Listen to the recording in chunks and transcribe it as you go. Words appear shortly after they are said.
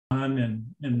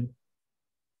son,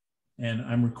 and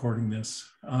I'm recording this.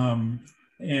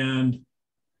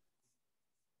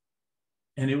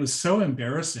 And it was so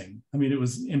embarrassing. I mean, it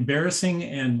was embarrassing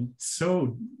and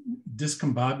so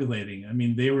discombobulating. I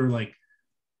mean, they were like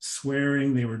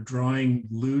swearing, they were drawing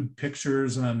lewd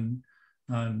pictures on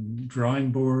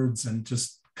drawing boards and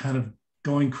just kind of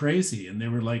going crazy. And they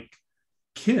were like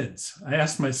kids. I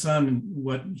asked my son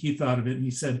what he thought of it, and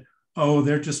he said, "Oh,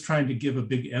 they're just trying to give a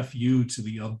big FU to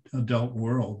the adult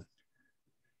world."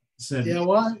 Said, yeah,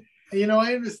 well,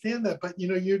 I understand that, but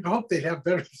you'd hope they'd have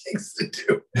better things to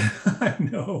do. I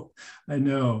know.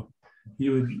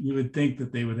 You would think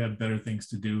that they would have better things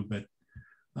to do, but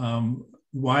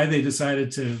why they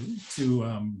decided to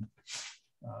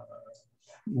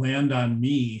land on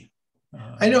me.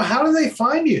 I know. How do they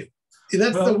find you?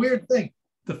 That's the weird thing.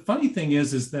 The funny thing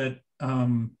is that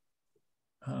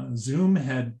Zoom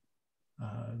had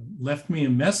left me a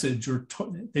message, or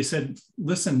they said,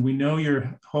 "Listen, we know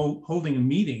you're holding a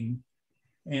meeting,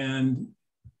 and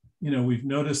we've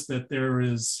noticed that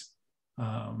there's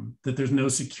no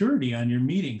security on your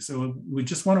meeting. So we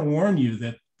just want to warn you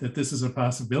that this is a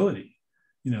possibility.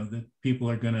 That people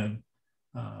are going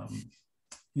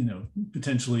to,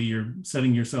 potentially you're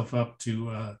setting yourself up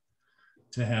to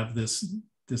have this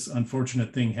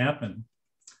unfortunate thing happen."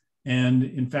 And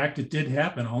in fact, it did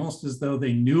happen, almost as though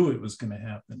they knew it was going to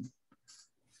happen.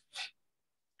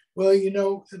 Well,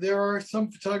 there are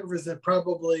some photographers that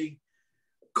probably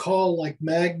call like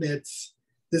magnets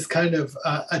this kind of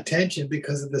attention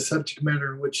because of the subject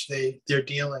matter in which they're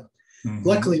dealing. Mm-hmm.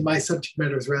 Luckily, my subject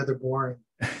matter is rather boring.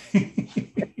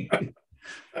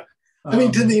 I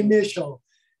mean, to the initial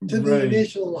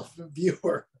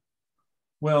viewer.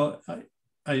 Well,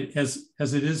 as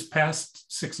it is past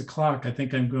 6 o'clock, I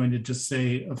think I'm going to just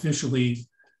say officially,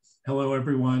 hello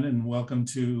everyone, and welcome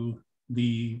to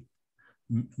the,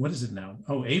 what is it now?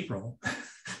 Oh, April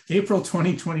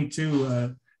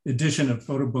 2022 edition of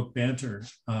PhotoBook Banter.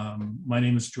 My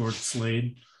name is George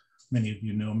Slade. Many of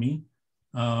you know me.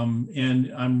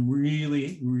 And I'm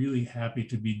really, really happy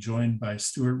to be joined by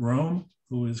Stuart Rome,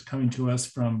 who is coming to us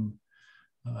from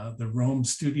the Rome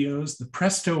studios, the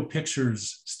Presto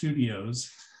Pictures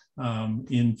studios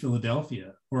in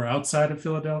Philadelphia, or outside of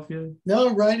Philadelphia.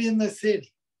 No, right in the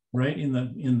city. Right in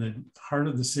the heart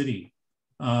of the city.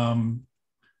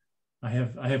 I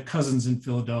have cousins in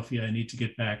Philadelphia. I need to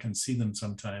get back and see them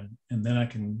sometime, and then I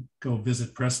can go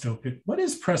visit Presto. What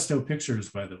is Presto Pictures,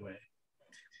 by the way?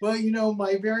 Well,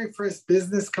 my very first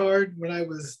business card when I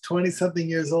was 20-something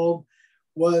years old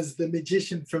was the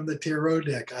magician from the tarot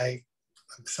deck.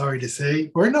 I'm sorry to say,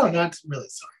 or no, not really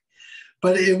sorry,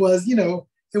 but it was,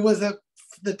 it was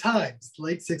the times,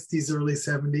 late 60s, early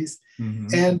 70s. Mm-hmm.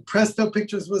 And Presto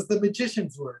Pictures was the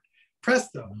magician's word,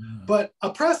 presto. Wow. But a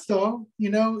presto,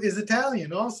 is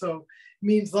Italian also,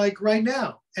 means like right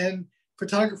now. And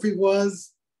photography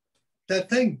was that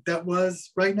thing that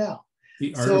was right now.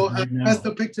 The art of right now.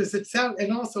 Presto Pictures, it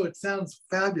sounds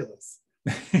fabulous.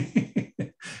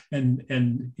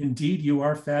 And indeed, you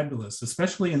are fabulous,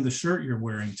 especially in the shirt you're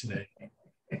wearing today.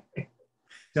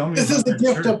 Tell me. This is a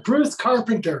gift of Bruce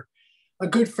Carpenter, a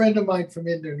good friend of mine from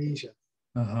Indonesia.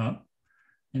 Uh-huh.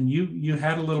 And you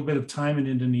had a little bit of time in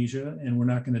Indonesia, and we're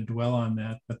not going to dwell on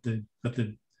that, but the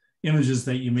images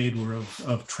that you made were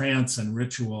of trance and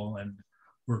ritual, and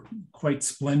were quite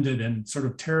splendid and sort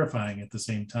of terrifying at the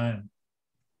same time.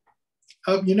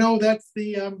 That's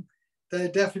the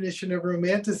definition of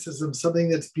romanticism, something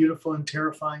that's beautiful and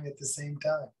terrifying at the same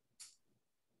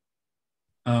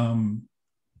time.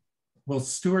 Well,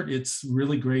 Stuart, it's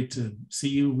really great to see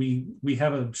you. We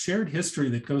have a shared history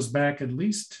that goes back at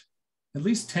least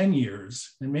 10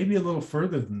 years, and maybe a little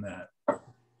further than that.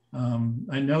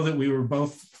 I know that we were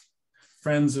both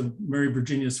friends of Mary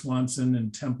Virginia Swanson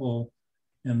and Temple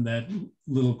and that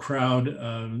little crowd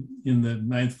in the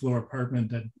 9th floor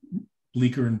apartment at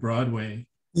Bleecker and Broadway.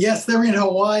 Yes, they're in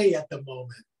Hawaii at the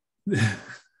moment.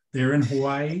 They're in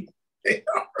Hawaii? They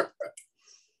are.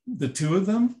 The two of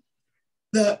them?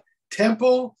 The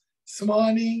Temple,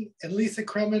 Swanee, and Lisa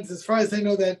Cremens, as far as I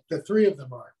know, that the three of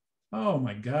them are. Oh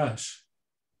my gosh.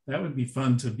 That would be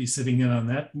fun to be sitting in on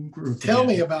that group. Tell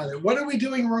me about it. What are we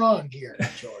doing wrong here,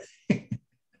 Joy?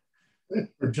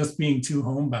 Or just being too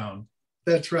homebound.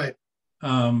 That's right.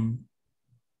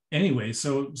 Anyway,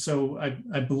 so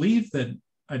I believe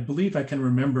I can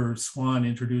remember Swan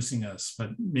introducing us,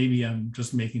 but maybe I'm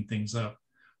just making things up.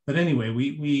 But anyway,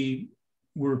 we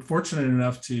were fortunate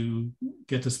enough to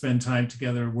get to spend time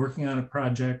together working on a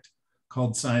project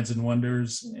called Signs and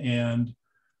Wonders, and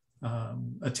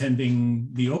attending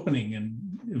the opening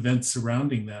and events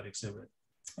surrounding that exhibit.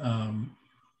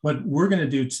 what we're going to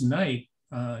do tonight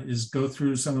is go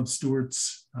through some of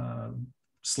Stuart's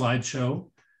slideshow,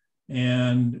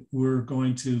 and we're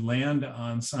going to land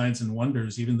on Signs and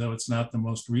Wonders, even though it's not the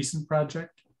most recent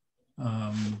project.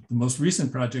 The most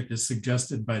recent project is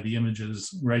suggested by the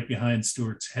images right behind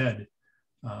Stuart's head.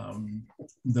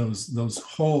 Those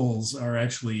holes are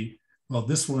actually, well,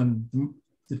 this one,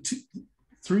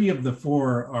 three of the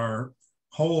four are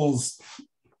holes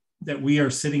that we are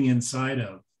sitting inside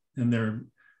of, and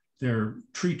they're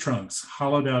tree trunks,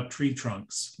 hollowed out tree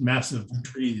trunks, massive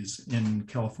trees in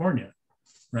California,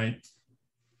 right?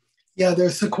 Yeah,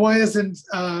 there's sequoias and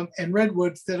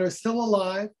redwoods that are still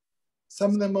alive.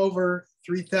 Some of them over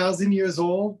 3,000 years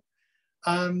old.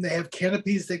 They have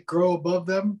canopies that grow above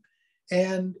them.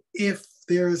 And if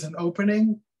there's an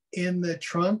opening in the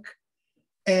trunk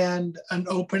and an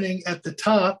opening at the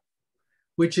top,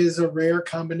 which is a rare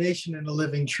combination in a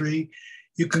living tree,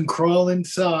 you can crawl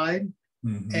inside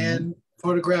and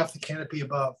photograph the canopy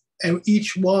above. And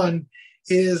each one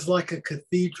is like a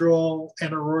cathedral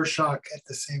and a Rorschach at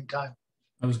the same time.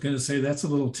 I was going to say that's a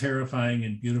little terrifying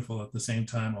and beautiful at the same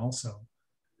time also.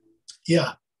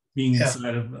 Yeah. Being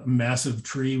inside of a massive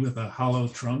tree with a hollow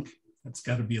trunk, that's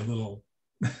got to be a little...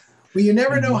 Well, you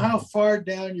never know how far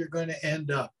down you're going to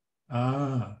end up.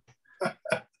 Ah.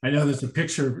 I know there's a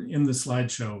picture in the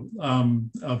slideshow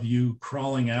of you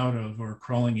crawling out of or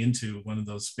crawling into one of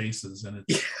those spaces. And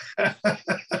it's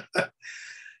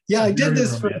yeah, I did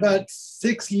this for about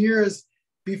 6 years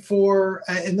before,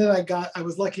 and then I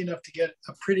was lucky enough to get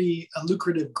a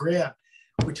lucrative grant,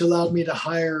 which allowed me to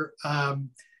hire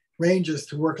rangers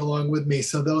to work along with me.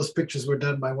 So those pictures were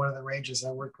done by one of the rangers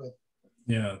I worked with.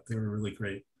 Yeah, they were really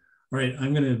great. All right,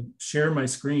 I'm going to share my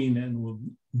screen and we'll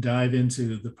dive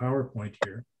into the PowerPoint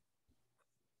here.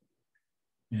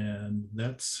 And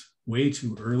that's way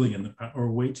too early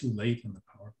or way too late in the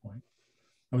PowerPoint.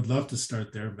 I would love to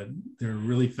start there, but there are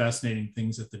really fascinating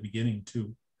things at the beginning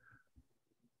too.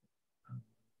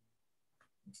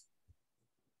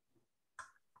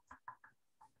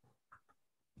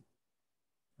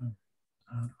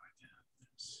 How do I get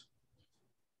this?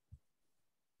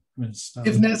 I'm going to stop.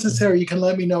 If necessary, you can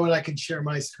let me know and I can share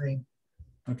my screen.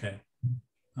 Okay.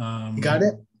 You got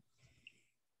it?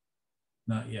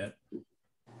 Not yet.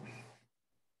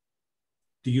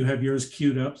 Do you have yours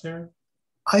queued up there?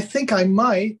 I think I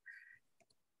might.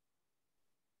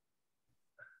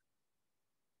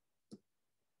 I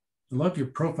love your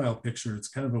profile picture. It's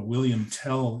kind of a William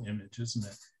Tell image, isn't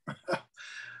it?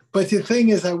 But the thing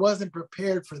is, I wasn't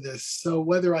prepared for this. So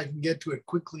whether I can get to it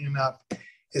quickly enough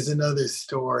is another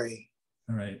story.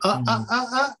 All right.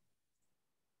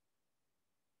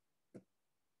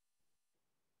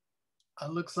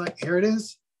 Looks like, here it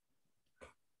is.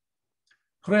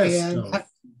 Presto. And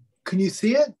can you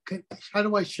see it? How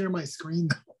do I share my screen?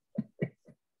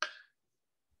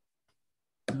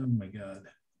 Oh my God.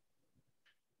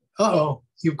 Uh-oh,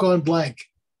 you've gone blank.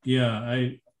 Yeah,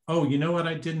 oh, you know what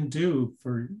I didn't do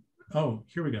oh,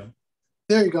 here we go.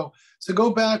 There you go. So go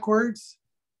backwards.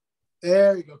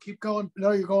 There you go. Keep going.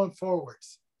 No, you're going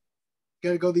forwards. You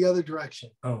got to go the other direction.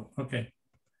 Oh, okay.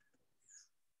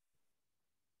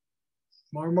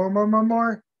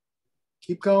 More.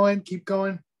 Keep going. Keep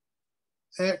going.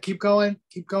 Keep going.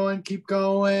 Keep going. Keep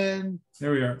going.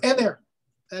 There we are. And there.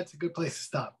 That's a good place to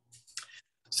stop.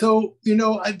 So,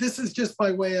 this is just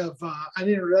by way of an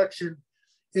introduction,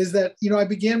 is that, I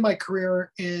began my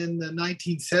career in the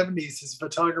 1970s as a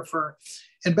photographer.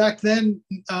 And back then,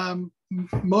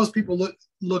 most people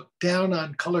looked down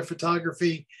on color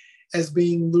photography as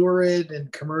being lurid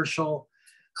and commercial.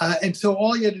 And so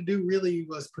all you had to do really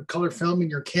was put color film in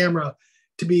your camera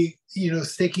to be,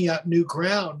 staking out new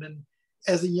ground. And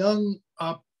as a young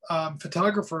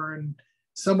photographer and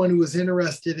someone who was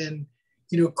interested in,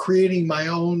 creating my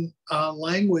own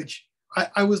language,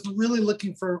 I was really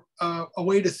looking for a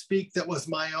way to speak that was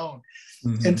my own.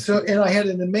 Mm-hmm. And I had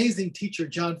an amazing teacher,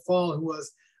 John Fall, who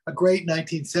was a great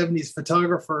 1970s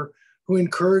photographer who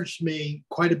encouraged me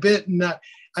quite a bit. And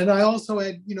I also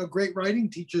had, great writing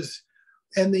teachers.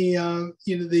 And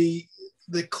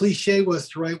the cliche was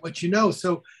to write what you know.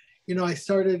 So, I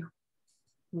started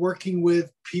working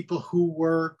with people who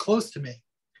were close to me.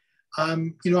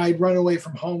 I'd run away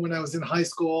from home when I was in high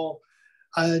school.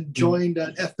 I joined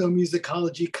an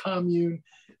ethnomusicology commune.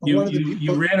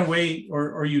 You ran away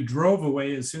or you drove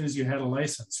away as soon as you had a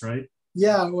license, right?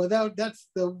 Yeah, well, that's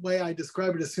the way I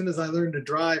describe it. As soon as I learned to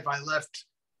drive, I left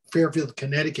Fairfield,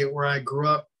 Connecticut, where I grew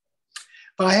up.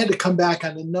 But I had to come back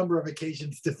on a number of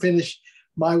occasions to finish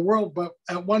my world. But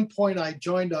at one point, I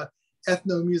joined a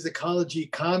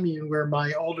ethnomusicology commune where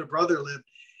my older brother lived,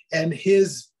 and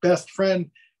his best friend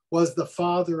was the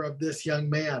father of this young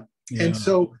man. Yeah. And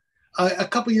so a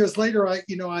couple years later,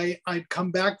 I'd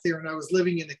come back there, and I was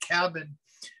living in a cabin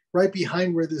right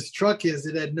behind where this truck is.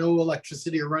 It had no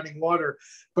electricity or running water,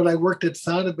 but I worked at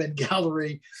Sonneman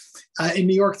Gallery in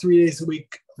New York 3 days a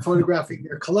week, photographing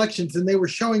their collections. And they were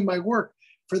showing my work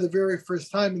for the very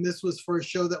first time. And this was for a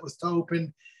show that was to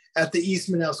open at the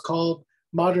Eastman House called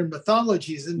Modern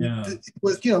Mythologies. And it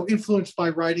was, influenced by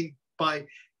writing by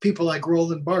people like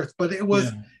Roland Barthes, but it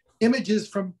was images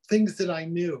from things that I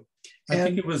knew. I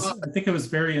think it was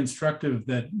very instructive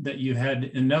that you had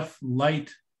enough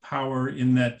light power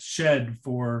in that shed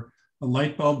for a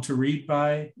light bulb to read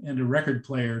by and a record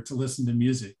player to listen to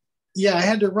music. Yeah, I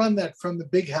had to run that from the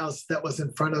big house that was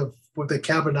in front of the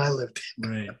cabin I lived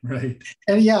in. Right.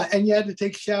 And you had to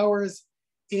take showers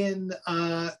in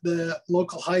the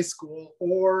local high school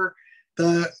or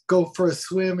go for a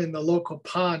swim in the local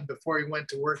pond before he went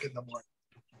to work in the morning.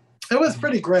 It was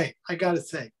pretty great, I got to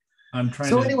say.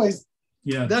 Anyways,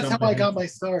 that's how I got my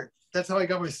start.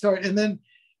 And then,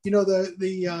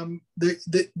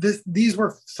 these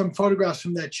were some photographs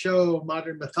from that show,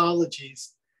 Modern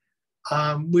Mythologies,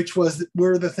 which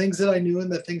were the things that I knew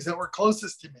and the things that were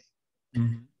closest to me.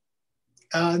 Mm-hmm.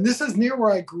 And this is near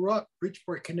where I grew up,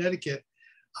 Bridgeport, Connecticut.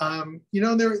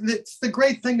 It's the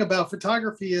great thing about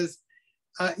photography is,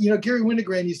 Gary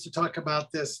Winogrand used to talk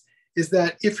about this, is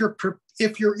that if you're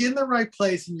in the right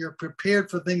place and you're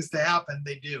prepared for things to happen,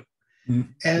 they do.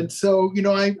 Mm-hmm. And so,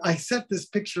 I set this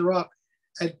picture up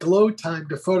at glow time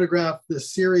to photograph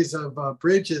this series of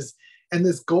bridges, and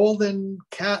this golden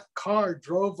car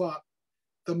drove up.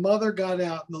 The mother got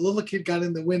out and the little kid got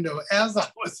in the window as I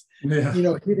was,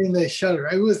 hitting the shutter.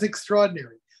 It was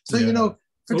extraordinary. So,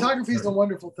 photography is a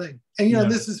wonderful thing.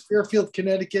 And, this is Fairfield,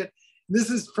 Connecticut. This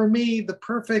is, for me, the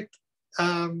perfect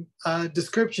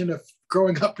description of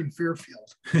growing up in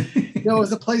Fairfield. It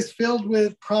was a place filled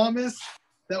with promise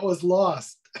that was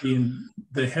lost. In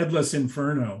the headless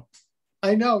inferno.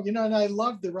 I know, and I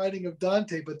love the writing of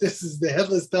Dante, but this is the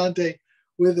headless Dante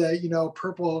with a,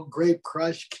 purple grape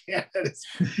crush can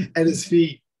at his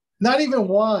feet. Not even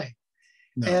wine.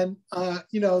 No.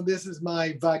 And, this is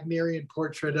my Wagnerian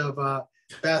portrait of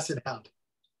Basset Hound.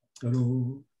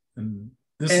 Oh, and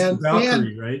this is the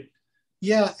Valkyrie, right?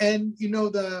 Yeah, and,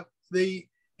 the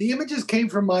images came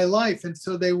from my life, and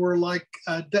so they were like,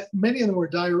 many of them were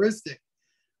diaristic.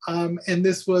 And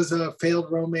this was a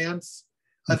failed romance.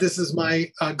 This is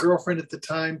my girlfriend at the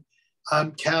time,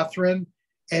 Catherine,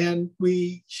 and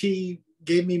she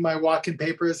gave me my walk-in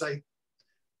papers. I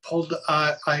pulled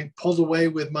away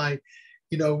with my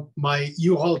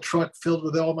U-Haul truck filled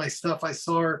with all my stuff. I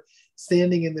saw her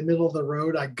standing in the middle of the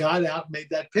road. I got out, made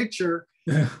that picture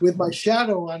with my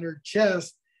shadow on her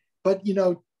chest. But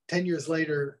 10 years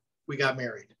later, we got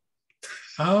married.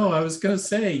 Oh, I was going to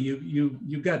say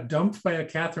you got dumped by a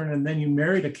Catherine and then you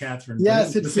married a Catherine.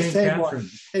 Yes, it's the same one.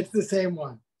 It's the same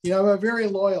one. I'm very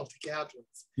loyal to Catherines.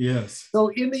 Yes. So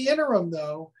in the interim,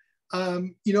 though,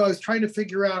 I was trying to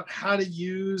figure out how to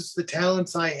use the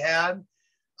talents I had,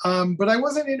 but I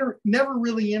wasn't never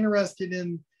really interested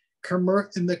in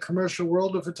the commercial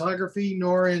world of photography,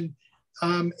 nor in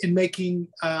making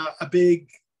a big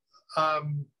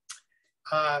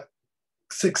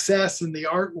success in the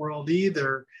art world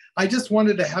either. I just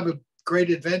wanted to have a great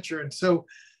adventure. And so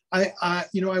I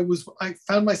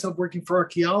found myself working for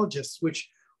archaeologists, which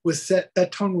that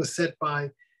tone was set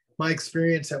by my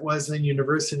experience at Wesleyan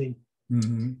University.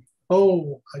 Mm-hmm.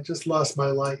 Oh, I just lost my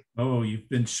light. Oh, you've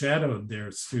been shadowed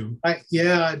there, Stu.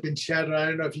 I've been shadowed. I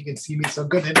don't know if you can see me, so I'm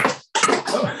good.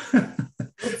 Oh.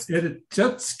 It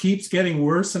just keeps getting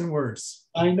worse and worse.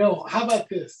 I know. How about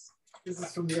this? This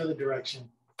is from the other direction.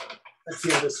 Let's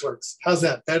see how this works. How's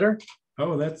that? Better?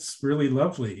 Oh, that's really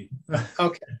lovely.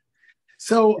 Okay.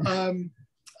 So,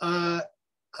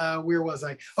 where was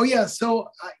I? Oh, yeah. So,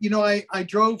 I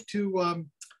drove to,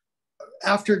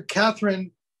 after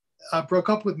Catherine broke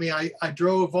up with me, I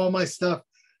drove all my stuff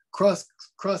cross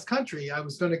country. I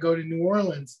was going to go to New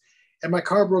Orleans, and my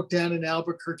car broke down in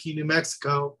Albuquerque, New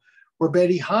Mexico, where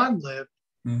Betty Hahn lived.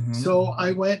 Mm-hmm. So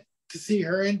I went to see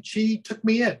her, and she took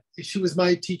me in. She was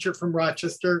my teacher from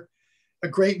Rochester, a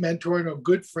great mentor and a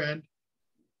good friend.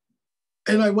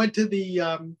 And I went to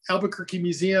the Albuquerque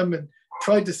Museum and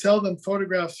tried to sell them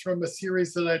photographs from a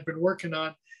series that I'd been working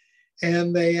on.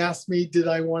 And they asked me, do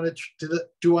I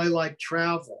like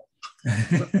travel?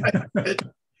 I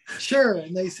said, sure.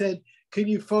 And they said, can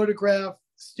you photograph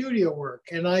studio work?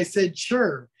 And I said,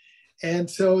 sure. And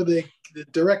so the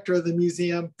director of the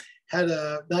museum had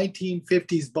a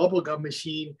 1950s bubblegum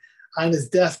machine on his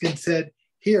desk and said,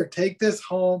 here, take this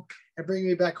home and bring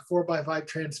me back a 4x5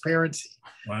 transparency.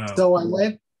 Wow. So I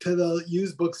went to the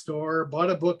used bookstore, bought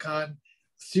a book on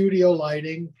studio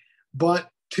lighting, bought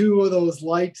two of those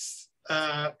lights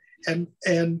and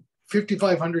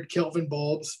 5,500 Kelvin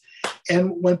bulbs,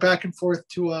 and went back and forth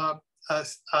to a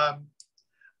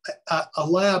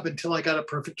lab until I got a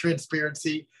perfect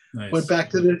transparency. Nice. Went back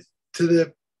to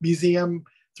the museum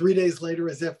 3 days later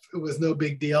as if it was no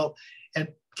big deal, and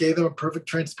gave them a perfect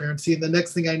transparency. And the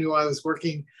next thing I knew, I was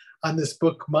working on this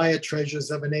book, Maya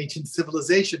Treasures of an Ancient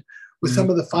Civilization, with some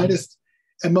of the finest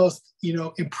and most,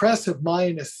 impressive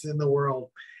Mayanists in the world.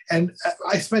 And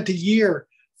I spent a year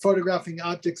photographing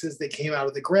objects as they came out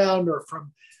of the ground or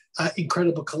from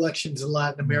incredible collections in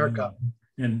Latin America.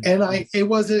 It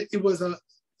was a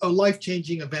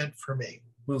life-changing event for me.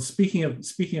 Well, speaking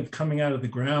of coming out of the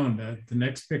ground, the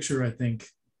next picture, I think,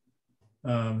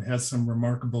 has some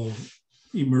remarkable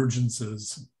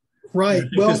emergences. Right.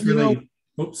 Well, really,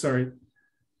 oops, sorry.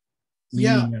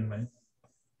 Yeah.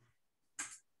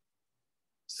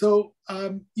 So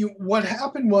what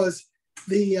happened was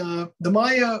the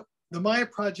Maya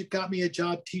project got me a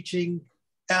job teaching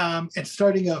and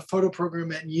starting a photo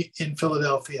program in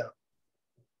Philadelphia.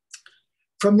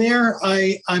 From there,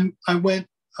 I went.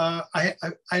 I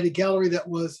had a gallery that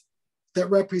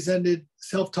represented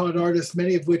self-taught artists,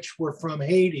 many of which were from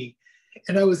Haiti,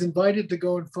 and I was invited to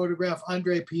go and photograph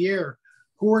Andre Pierre,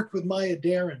 who worked with Maya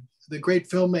Deren, the great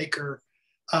filmmaker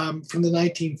from the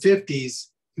 1950s,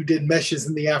 who did Meshes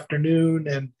in the Afternoon.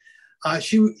 And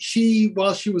she,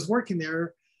 while she was working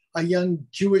there, a young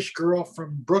Jewish girl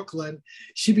from Brooklyn,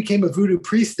 she became a voodoo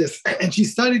priestess, and she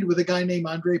studied with a guy named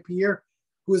Andre Pierre,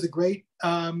 who was a great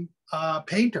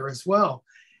painter as well.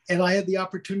 And I had the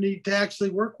opportunity to actually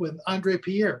work with Andre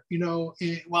Pierre,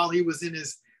 while he was in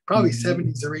his probably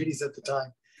 70s or 80s at the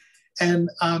time, and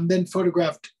then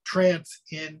photographed trance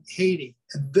in Haiti.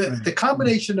 And the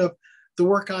combination of the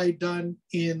work I had done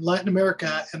in Latin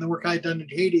America and the work I had done in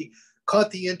Haiti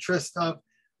caught the interest of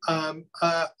an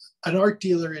art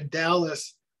dealer in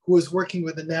Dallas who was working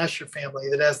with the Nasher family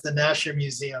that has the Nasher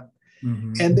Museum.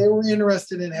 And they were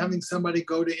interested in having somebody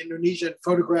go to Indonesia and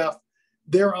photograph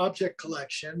their object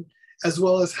collection, as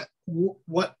well as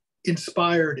what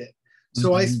inspired it.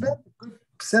 So I spent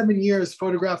 7 years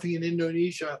photographing in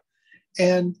Indonesia.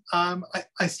 And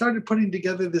I started putting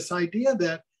together this idea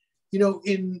that,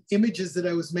 in images that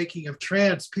I was making of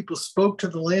trance, people spoke to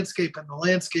the landscape and the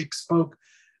landscape spoke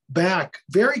back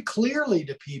very clearly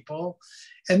to people.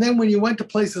 And then when you went to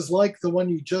places like the one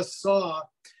you just saw,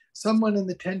 someone in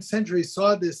the 10th century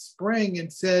saw this spring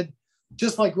and said,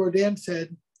 just like Rodin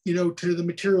said, to the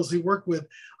materials he worked with,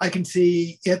 I can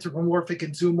see anthropomorphic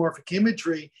and zoomorphic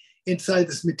imagery inside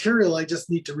this material. I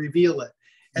just need to reveal it.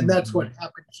 And that's what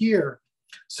happened here.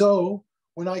 So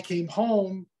when I came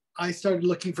home, I started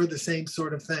looking for the same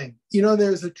sort of thing.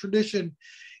 There's a tradition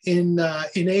in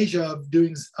Asia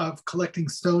of collecting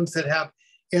stones that have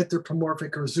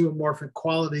anthropomorphic or zoomorphic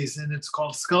qualities, and it's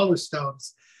called scholar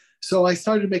stones. So I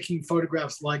started making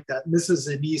photographs like that. And this is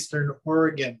in Eastern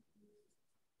Oregon.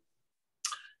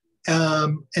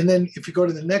 And then if you go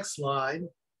to the next slide,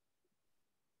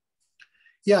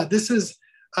 this is,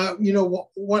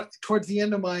 what towards the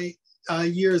end of my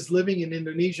years living in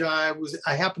Indonesia,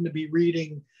 I happened to be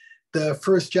reading the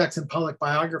first Jackson Pollock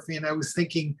biography, and I was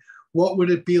thinking, what would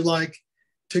it be like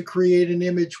to create an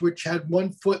image which had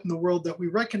one foot in the world that we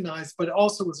recognize, but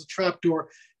also was a trapdoor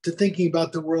to thinking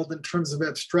about the world in terms of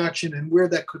abstraction and where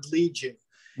that could lead you.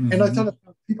 And I thought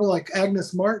about people like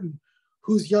Agnes Martin,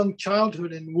 whose young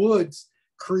childhood in woods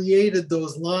created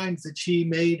those lines that she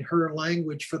made her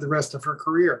language for the rest of her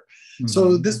career.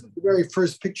 So this was the very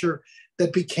first picture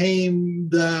that became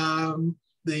the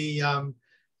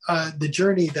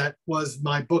journey that was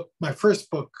my book, my first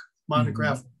book,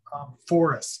 monograph,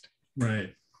 Forest.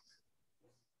 Right.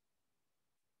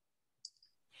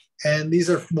 And these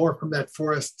are more from that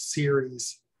Forest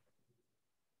series.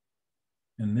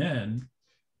 And then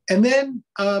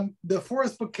the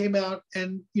Forest book came out,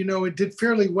 and it did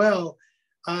fairly well.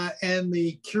 And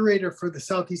the curator for the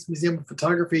Southeast Museum of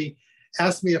Photography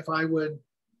asked me if I would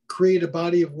create a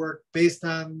body of work based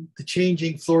on the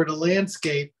changing Florida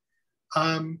landscape.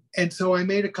 And so I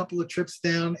made a couple of trips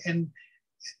down and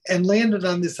landed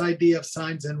on this idea of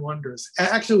signs and wonders.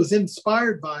 Actually, it was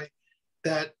inspired by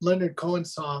that Leonard Cohen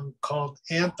song called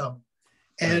Anthem.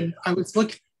 And I was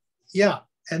looking,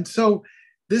 And so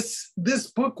this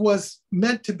book was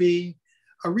meant to be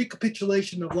a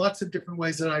recapitulation of lots of different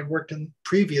ways that I'd worked in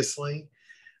previously,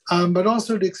 but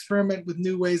also to experiment with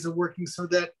new ways of working so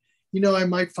that, I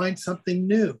might find something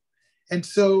new. And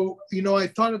so, I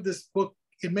thought of this book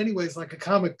in many ways like a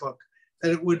comic book,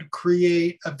 that it would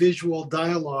create a visual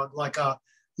dialogue like a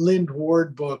Lind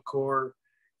Ward book or,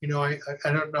 I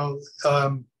don't know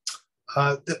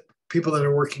the people that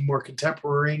are working more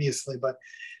contemporaneously, but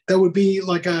that would be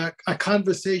like a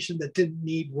conversation that didn't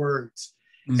need words.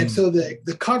 And so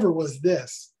the cover was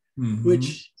this,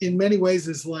 which in many ways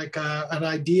is like an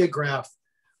ideograph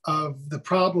of the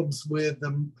problems with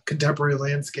the contemporary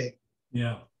landscape.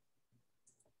 Yeah.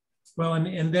 Well,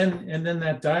 and then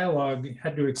that dialogue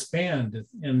had to expand,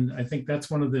 and I think that's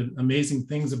one of the amazing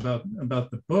things about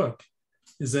the book,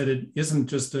 is that it isn't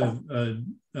just a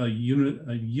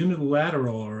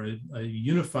unilateral or a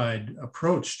unified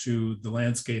approach to the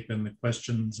landscape and the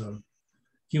questions of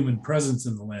human presence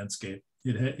in the landscape.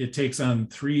 It takes on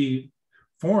three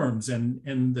forms,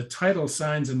 and the title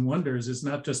Signs and Wonders is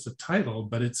not just a title,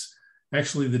 but it's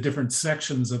actually the different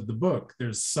sections of the book.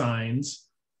 There's signs,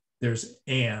 there's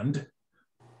and,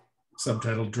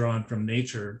 subtitle drawn from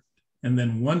nature, and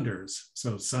then wonders,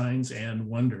 so signs and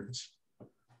wonders.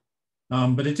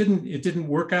 But it didn't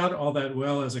work out all that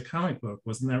well as a comic book,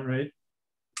 wasn't that right?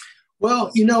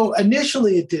 Well,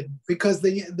 initially it didn't, because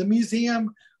the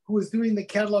museum who was doing the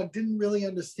catalog didn't really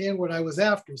understand what I was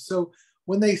after. So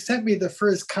when they sent me the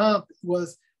first comp, it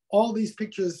was all these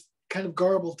pictures kind of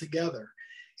garbled together.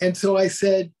 And so I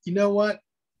said, you know what?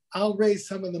 I'll raise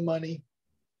some of the money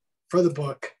for the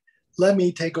book. Let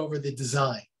me take over the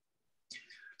design.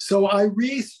 So I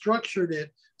restructured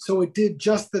it so it did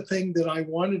just the thing that I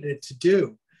wanted it to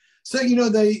do. So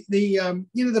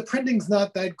the printing's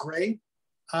not that great.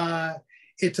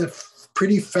 It's a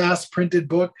pretty fast printed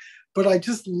book, but I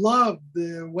just love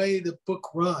the way the book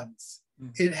runs.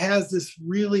 It has this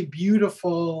really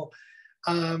beautiful,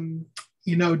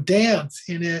 dance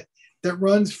in it that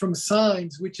runs from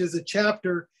Signs, which is a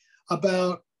chapter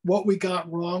about what we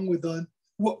got wrong with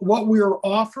what we were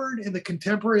offered in the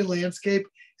contemporary landscape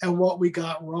and what we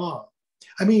got wrong.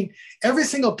 I mean, every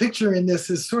single picture in this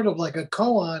is sort of like a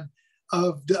koan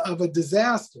of a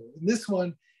disaster. And this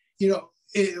one,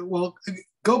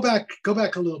 go back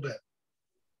a little bit.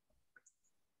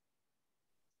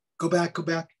 Go back.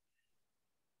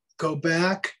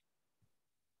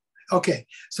 Okay,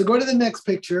 so go to the next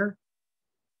picture.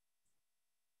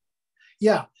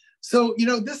 Yeah, so,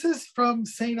 this is from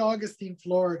St. Augustine,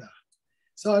 Florida.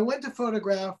 So I went to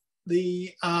photograph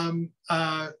the,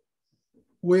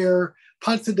 where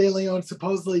Ponce de Leon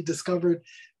supposedly discovered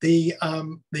the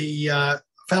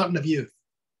Fountain of Youth.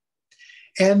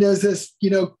 And there's this,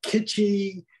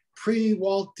 kitschy,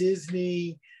 pre-Walt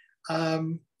Disney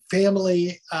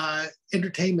family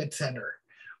entertainment center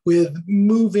with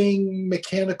moving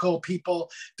mechanical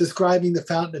people describing the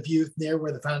Fountain of Youth near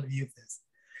where the Fountain of Youth is.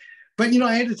 But,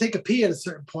 I had to take a pee at a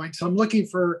certain point. So I'm looking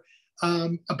for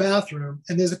a bathroom,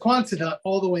 and there's a Quonset hut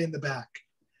all the way in the back.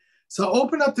 So I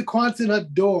open up the Quonset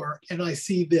hut door and I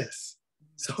see this.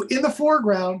 So in the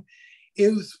foreground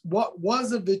is what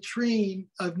was a vitrine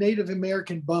of Native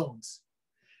American bones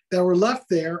that were left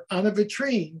there on a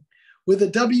vitrine with a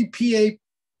WPA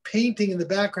painting in the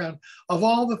background of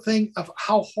all the thing of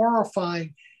how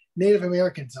horrifying Native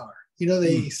Americans are.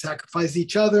 They sacrifice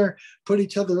each other, put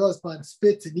each other up on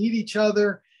spits and eat each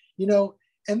other,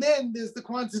 and then there's the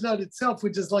Quonset hut itself,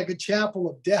 which is like a chapel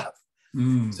of death.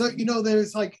 So,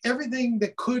 there's like everything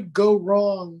that could go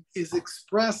wrong is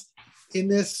expressed in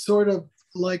this sort of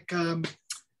like,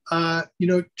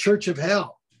 church of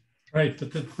hell. Right,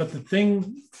 but the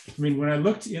thing, when I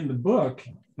looked in the book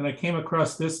and I came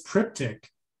across this triptych,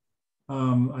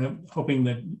 I'm hoping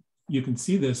that you can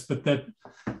see this, but that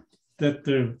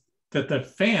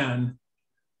fan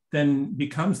then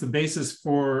becomes the basis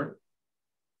for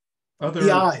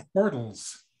other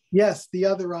portals. Yes, the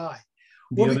other eye.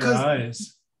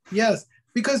 Eyes. Yes,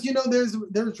 because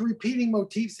there's repeating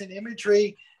motifs and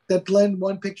imagery that blend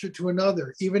one picture to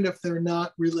another, even if they're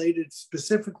not related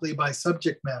specifically by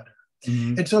subject matter.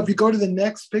 And so if you go to the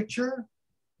next picture,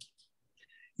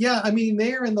 there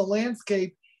in the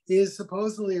landscape is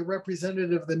supposedly a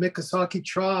representative of the Miccosukee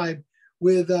tribe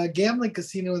with a gambling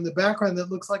casino in the background that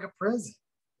looks like a prison.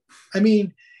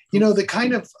 The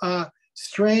kind of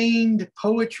strained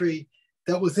poetry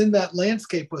that was in that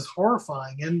landscape was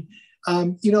horrifying. And,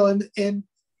 and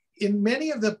in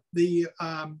many of the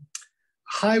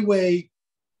highway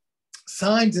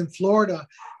signs in Florida,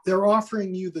 they're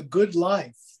offering you the good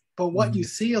life, but what you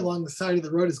see along the side of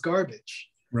the road is garbage.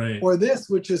 Right. Or this,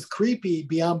 which is creepy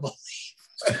beyond belief.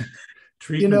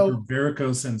 Treatment for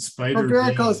varicose and spider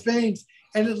veins.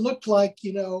 And it looked like,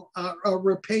 a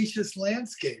rapacious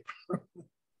landscape.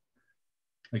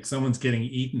 Like someone's getting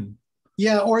eaten.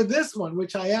 Yeah, or this one,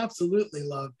 which I absolutely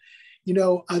love.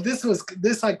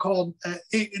 This I called,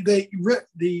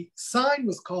 the sign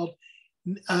was called,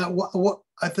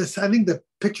 I think the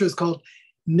picture is called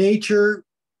Nature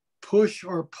push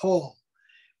or pull,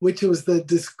 which was the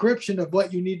description of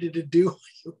what you needed to do when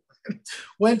you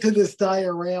went to this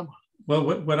diorama. Well,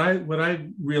 what I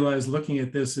realized looking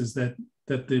at this is that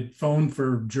the phone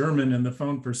for German and the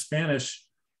phone for Spanish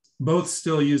both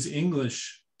still use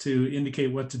English to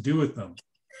indicate what to do with them.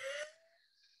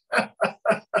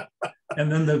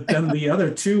 And then the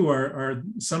other two are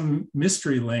some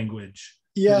mystery language.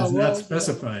 Yeah, that is not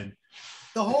specified. Yeah.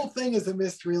 The whole thing is a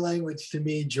mystery language to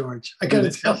me, George. I got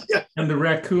to tell you. And the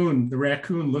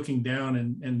raccoon looking down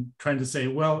and trying to say,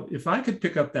 well, if I could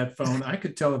pick up that phone, I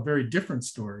could tell a very different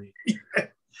story.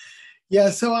 Yeah.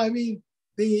 So I mean,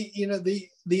 the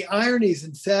ironies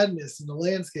and sadness in the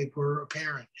landscape were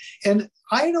apparent. And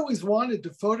I had always wanted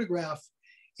to photograph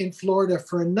in Florida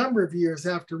for a number of years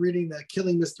after reading the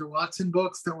Killing Mr. Watson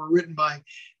books that were written by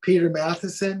Peter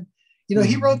Matheson.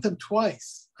 He wrote them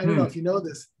twice. I don't know if you know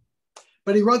this,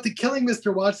 but he wrote the Killing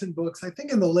Mr. Watson books. I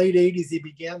think in the late 80s, he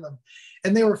began them,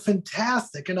 and they were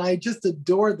fantastic. And I just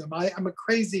adored them. I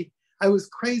was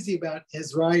crazy about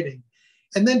his writing.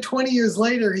 And then 20 years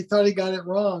later, he thought he got it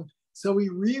wrong. So he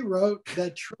rewrote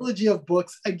that trilogy of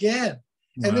books again.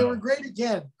 And they were great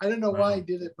again. I don't know why he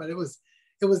did it, but it was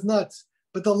nuts.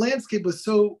 But the landscape was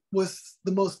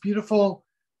the most beautiful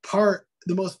part,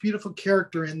 the most beautiful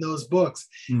character in those books.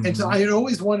 Mm-hmm. And so I had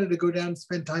always wanted to go down and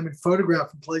spend time and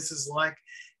photograph in places like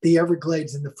the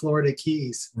Everglades and the Florida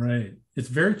Keys. Right. It's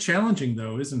very challenging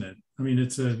though, isn't it? I mean,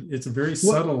 it's a very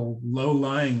subtle,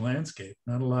 low-lying landscape,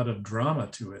 not a lot of drama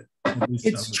to it.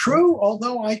 It's true,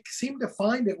 although I seem to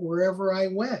find it wherever I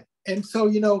went. And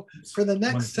so, for the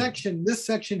next section, this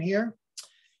section here,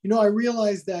 I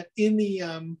realized that in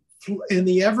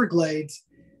the Everglades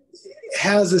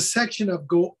has a section of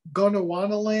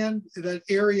Gondwana land, that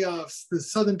area of the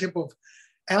southern tip of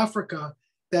Africa,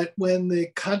 that when the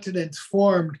continents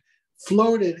formed,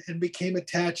 floated and became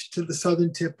attached to the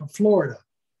southern tip of Florida.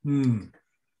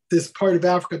 This part of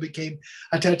Africa became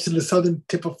attached to the southern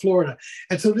tip of Florida.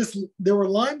 And so there were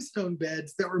limestone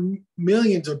beds that were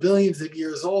millions or billions of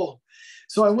years old.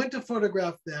 So I went to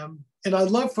photograph them, and I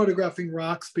love photographing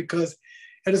rocks because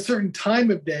at a certain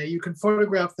time of day, you can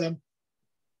photograph them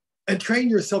and train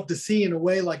yourself to see in a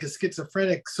way like a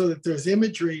schizophrenic, so that there's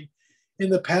imagery in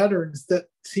the patterns that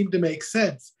seem to make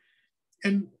sense.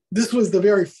 And this was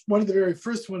one of the very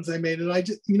first ones I made. And I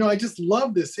just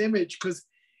love this image because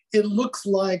it looks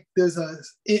like there's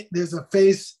a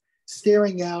face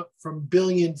staring out from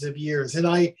billions of years. And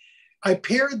I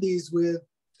paired these with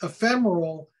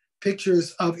ephemeral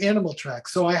pictures of animal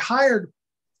tracks. So I hired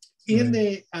in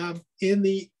the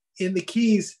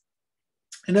Keys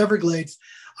and Everglades,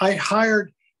 I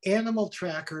hired animal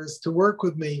trackers to work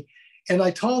with me. And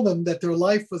I told them that their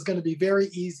life was going to be very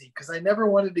easy because I never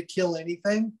wanted to kill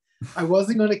anything. I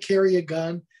wasn't going to carry a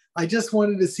gun. I just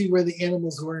wanted to see where the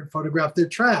animals were and photograph their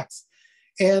tracks.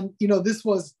 And, this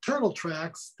was turtle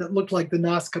tracks that looked like the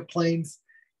Nazca Plains,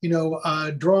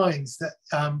 drawings that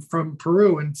from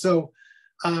Peru. And so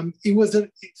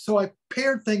so I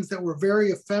paired things that were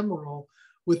very ephemeral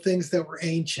with things that were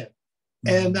ancient.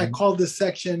 Mm-hmm. And I called this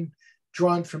section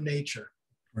Drawn from Nature.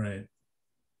 Right.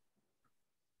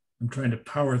 I'm trying to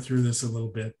power through this a little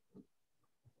bit.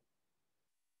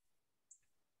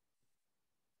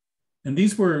 And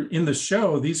these were in the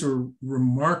show, these were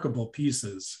remarkable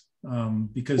pieces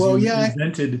because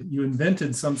you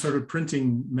invented some sort of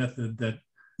printing method that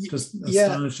just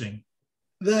astonishing.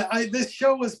 This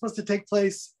show was supposed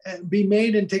to be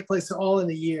made and take place all in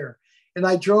a year. And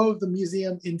I drove the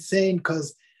museum insane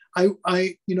because I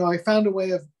found a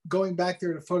way of going back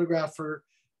there to photograph for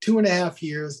 2.5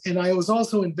 years. And I was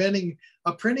also inventing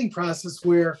a printing process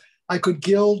where I could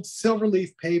gild silver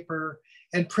leaf paper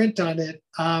and print on it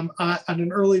on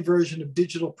an early version of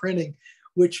digital printing,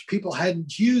 which people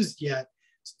hadn't used yet,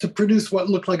 to produce what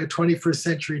looked like a 21st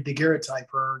century daguerreotype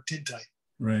or tintype.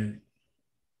 Right.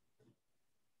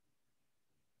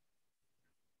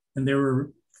 And they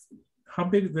were, how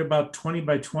big? They're about 20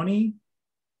 by 20?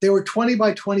 They were 20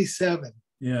 by 27.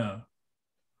 Yeah.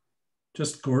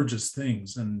 Just gorgeous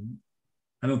things. And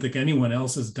I don't think anyone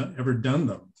else has ever done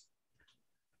them.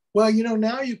 Well,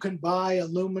 now you can buy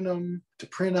aluminum to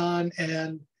print on,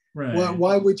 and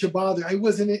why would you bother? I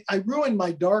ruined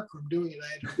my darkroom doing it. I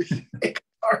had to remake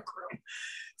a darkroom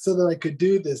so that I could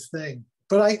do this thing.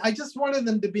 But I just wanted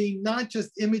them to be not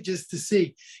just images to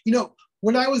see.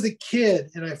 When I was a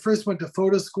kid and I first went to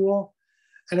photo school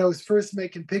and I was first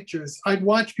making pictures, I'd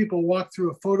watch people walk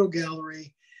through a photo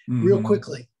gallery real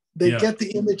quickly. They'd get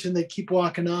the image and they'd keep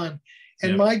walking on.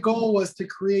 And my goal was to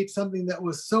create something that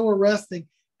was so arresting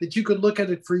that you could look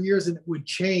at it for years and it would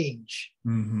change,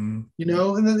 and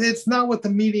then it's not what the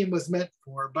medium was meant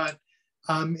for, but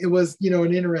it was,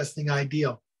 an interesting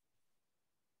ideal.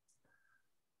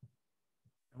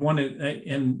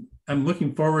 And I'm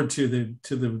looking forward to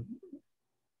the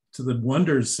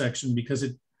wonders section, because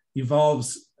it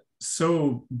evolves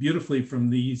so beautifully from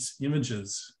these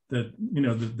images that,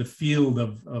 the field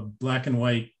of black and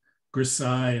white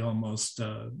grisaille almost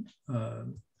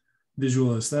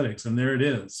visual aesthetics. And there it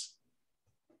is.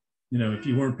 If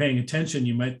you weren't paying attention,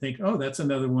 you might think, oh, that's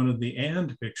another one of the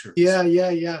and pictures.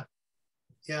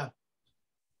 Yeah.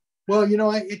 Well,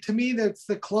 to me, that's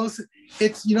the closest.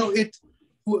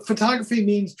 Photography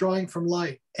means drawing from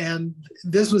light. And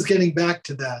this was getting back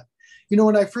to that.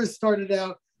 When I first started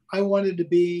out, I wanted to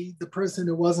be the person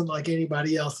who wasn't like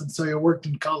anybody else. And so I worked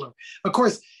in color. Of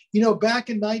course, back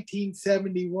in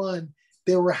 1971,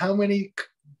 there were how many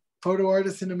photo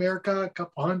artists in America? A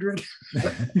couple hundred.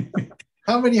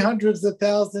 How many hundreds of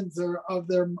thousands of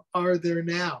them are there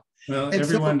now? Well,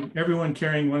 and everyone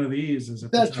carrying one of these is a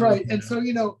that's right. And so,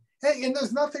 hey, and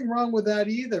there's nothing wrong with that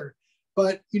either.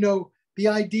 But, the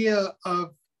idea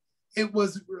of it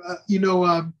was,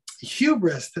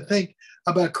 hubris to think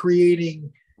about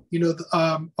creating,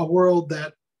 a world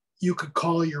that you could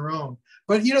call your own.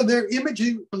 But, their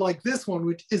imaging like this one,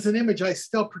 which is an image I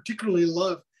still particularly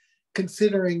love,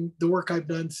 considering the work I've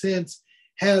done since,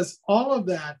 has all of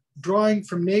that drawing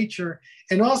from nature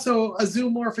and also a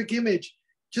zoomorphic image,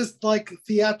 just like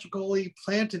theatrically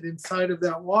planted inside of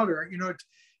that water.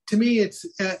 To me, it's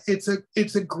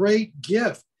a great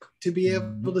gift to be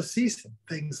able to see some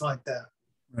things like that.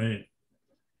 Right.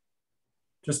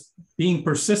 Just being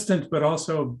persistent, but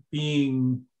also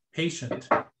being patient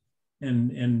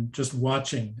and just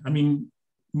watching. I mean,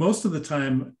 most of the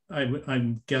time,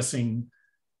 I'm guessing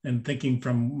and thinking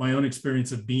from my own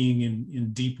experience of being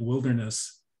in deep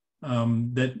wilderness,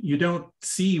 that you don't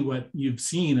see what you've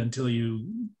seen until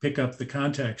you pick up the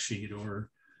contact sheet or,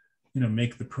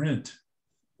 make the print.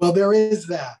 Well, there is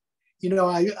that.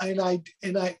 I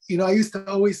used to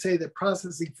always say that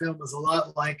processing film is a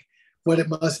lot like what it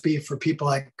must be for people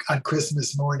like on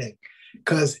Christmas morning,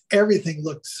 because everything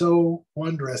looked so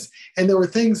wondrous. And there were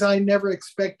things I never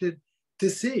expected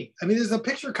to see. I mean, there's a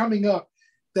picture coming up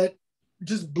that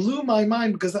just blew my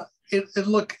mind because it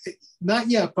looked, not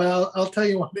yet, but I'll tell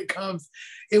you when it comes.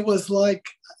 It was like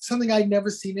something I'd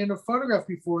never seen in a photograph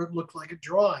before. It looked like a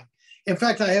drawing. In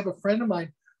fact, I have a friend of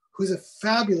mine who's a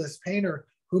fabulous painter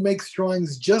who makes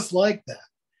drawings just like that.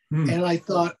 And I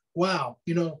thought, wow,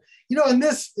 and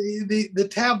this, the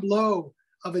tableau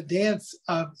of a dance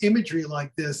of imagery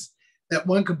like this that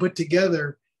one could put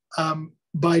together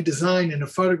by design in a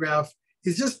photograph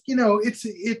is just,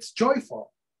 it's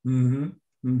joyful. Mm-hmm.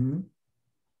 Mm-hmm.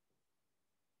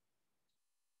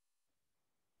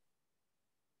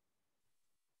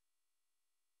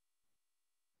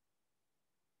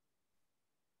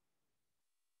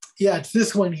 Yeah, it's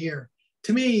this one here.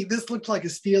 To me, this looked like a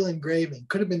steel engraving.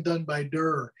 Could have been done by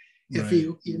Durer if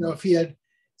Right.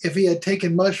 if he had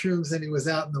taken mushrooms and he was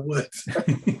out in the woods.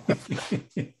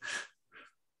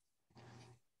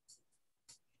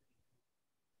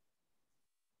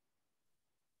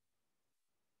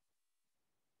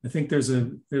 I think there's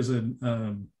a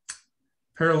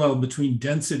parallel between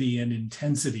density and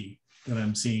intensity that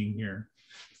I'm seeing here.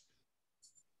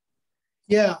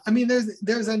 Yeah, I mean,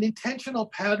 there's an intentional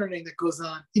patterning that goes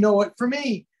on. What, for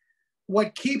me,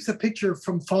 what keeps a picture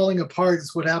from falling apart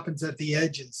is what happens at the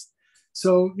edges.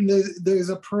 So there's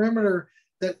a perimeter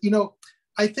that,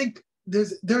 I think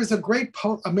there's a great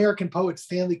American poet,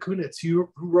 Stanley Kunitz, who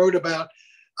wrote about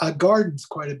gardens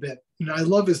quite a bit. I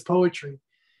love his poetry.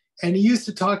 And he used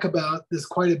to talk about this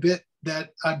quite a bit,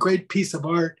 that a great piece of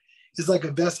art is like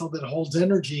a vessel that holds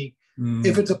energy.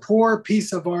 If it's a poor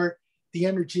piece of art, the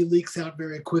energy leaks out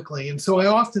very quickly. And so I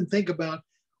often think about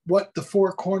what the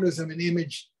four corners of an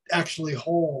image actually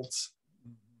holds.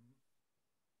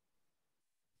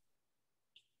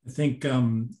 I think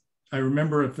I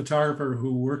remember a photographer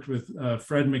who worked with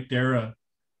Fred McDarrah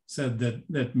said that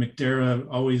McDarrah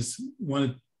always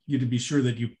wanted you to be sure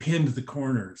that you pinned the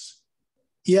corners.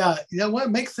 Yeah, well,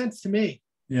 it makes sense to me.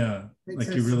 Yeah,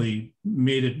 like you really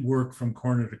made it work from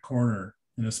corner to corner,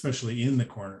 and especially in the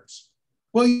corners.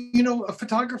 Well, a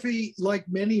photography, like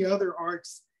many other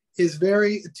arts, is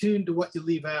very attuned to what you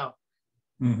leave out.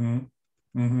 Mm-hmm.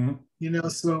 Mm-hmm.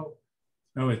 So.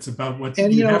 Oh, it's about what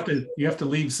and, you have to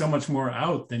leave so much more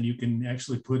out than you can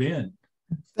actually put in.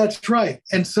 That's right.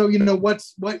 And so,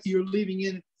 what you're leaving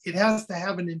in, it has to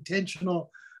have an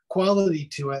intentional quality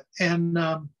to it. And,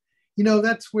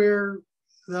 that's where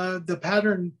the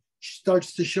pattern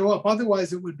starts to show up.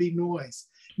 Otherwise, it would be noise.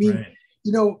 I mean,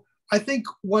 right. I think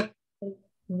what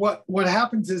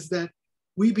happens is that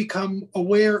we become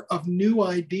aware of new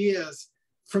ideas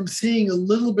from seeing a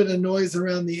little bit of noise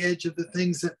around the edge of the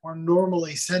things that are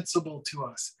normally sensible to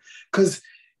us. Because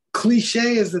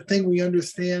cliche is the thing we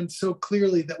understand so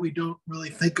clearly that we don't really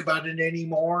think about it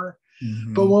anymore.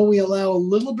 Mm-hmm. But when we allow a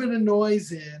little bit of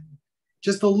noise in,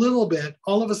 just a little bit,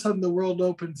 all of a sudden the world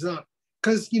opens up.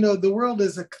 Because, the world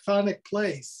is a chthonic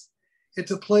place.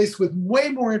 It's a place with way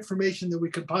more information than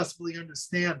we can possibly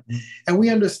understand. Mm-hmm. And we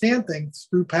understand things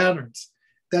through patterns.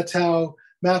 That's how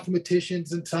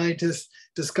mathematicians and scientists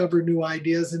discover new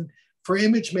ideas. And for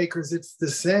image makers, it's the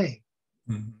same.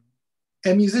 Mm-hmm.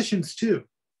 And musicians too.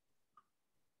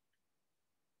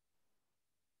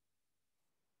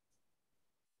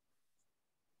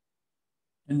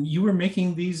 And you were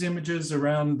making these images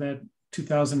around that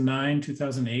 2009,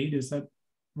 2008, is that?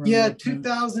 Yeah,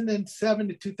 2007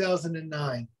 to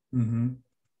 2009. Mm-hmm.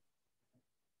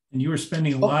 And you were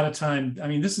spending a lot of time, I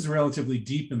mean, this is relatively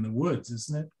deep in the woods,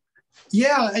 isn't it?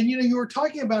 Yeah, and you were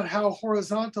talking about how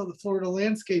horizontal the Florida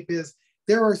landscape is.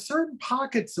 There are certain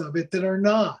pockets of it that are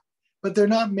not, but there are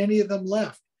not many of them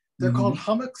left. They're mm-hmm. called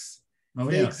hummocks.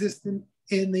 They exist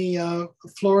in the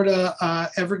Florida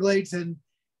Everglades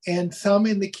and some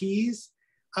in the Keys,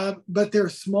 but they're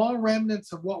small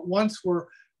remnants of what once were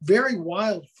very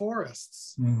wild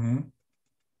forests. Mm-hmm.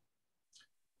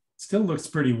 Still looks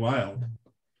pretty wild.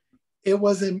 It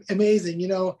was amazing,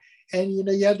 and you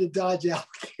had to dodge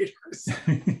alligators.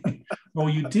 Oh,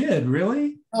 you did,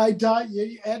 really?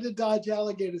 You had to dodge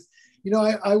alligators.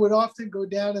 I would often go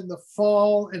down in the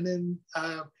fall, and then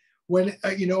when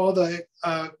all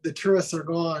the tourists are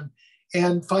gone,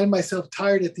 and find myself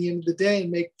tired at the end of the day,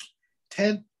 and make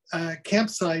tent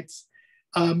campsites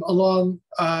along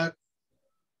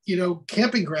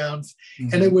camping grounds.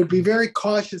 Mm-hmm. And I would be very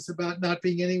cautious about not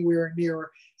being anywhere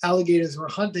near alligators were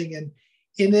hunting, and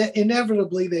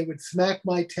inevitably they would smack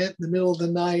my tent in the middle of the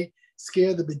night,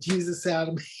 scare the bejesus out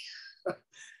of me.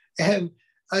 And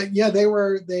they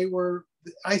were.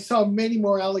 I saw many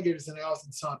more alligators than I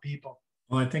often saw people.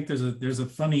 Well, I think there's a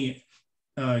funny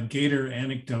gator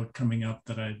anecdote coming up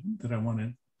that I want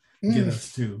to get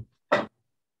us to.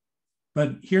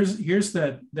 But here's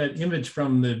that image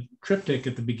from the triptych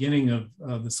at the beginning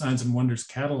of the Signs and Wonders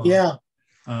catalog. Yeah.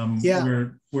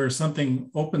 Where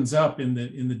something opens up in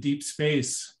the deep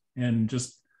space and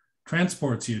just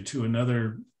transports you to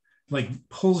another, like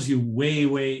pulls you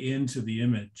way into the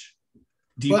image,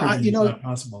 deeper than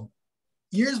possible.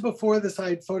 Years before this, I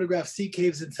had photographed sea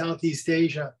caves in Southeast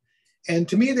Asia, and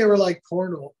to me they were like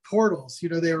portals.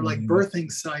 They were like mm-hmm. birthing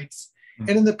sites. Mm-hmm.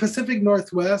 And in the Pacific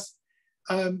Northwest,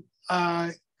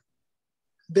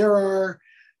 there are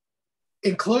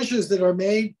enclosures that are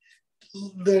made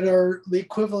that are the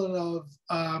equivalent of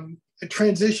a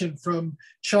transition from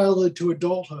childhood to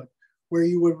adulthood, where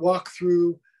you would walk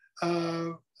through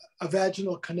a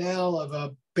vaginal canal of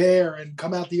a bear and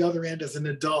come out the other end as an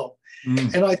adult.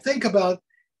 Mm. And I think about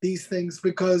these things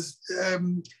because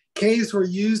caves were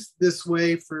used this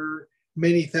way for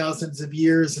many thousands of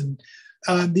years. And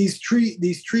these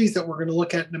trees that we're going to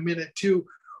look at in a minute too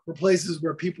were places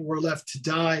where people were left to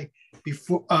die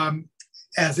before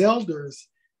as elders,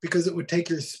 because it would take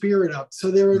your spirit up.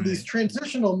 So there are right. these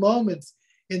transitional moments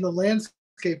in the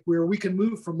landscape where we can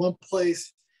move from one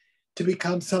place to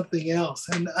become something else.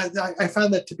 And I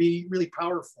found that to be really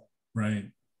powerful. Right.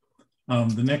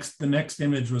 The next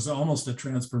image was almost a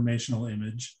transformational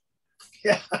image.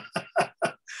 Yeah.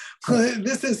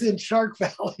 This is in Shark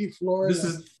Valley,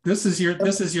 Florida. This is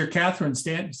your Catherine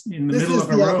stand in the middle of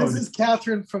a road. This is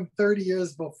Catherine from 30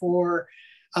 years before.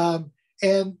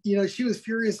 And she was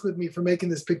furious with me for making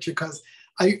this picture because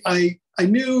I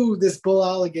knew this bull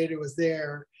alligator was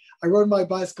there. I rode my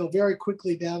bicycle very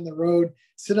quickly down the road,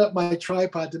 set up my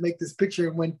tripod to make this picture.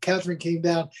 And when Catherine came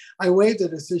down, I waved at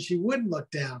her so she wouldn't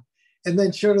look down, and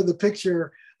then showed her the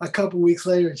picture a couple of weeks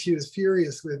later, and she was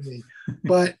furious with me.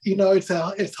 But it's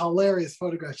a hilarious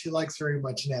photograph. She likes very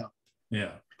much now.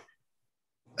 Yeah.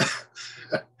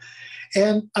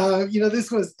 And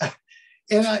this was.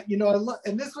 And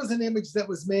and this was an image that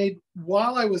was made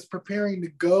while I was preparing to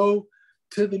go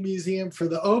to the museum for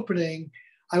the opening.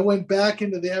 I went back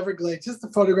into the Everglades just to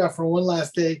photograph for one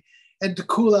last day and to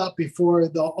cool out before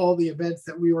all the events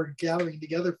that we were gathering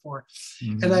together for.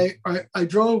 Mm-hmm. And I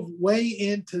drove way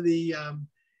into the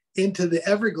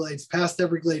Everglades, past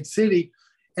Everglades City,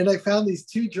 and I found these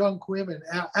two drunk women,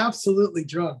 absolutely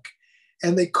drunk,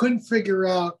 and they couldn't figure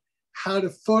out how to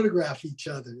photograph each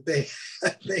other. They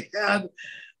had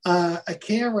a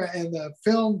camera, and the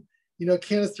film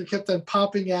canister kept on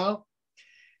popping out.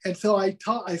 And so I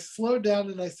slowed down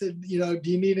and I said, do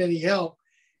you need any help?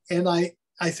 And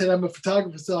I said, I'm a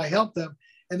photographer, so I helped them.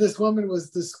 and this woman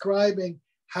was describing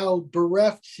how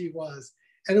bereft she was.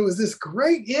 And it was this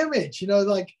great image,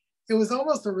 like it was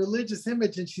almost a religious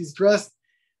image, and she's dressed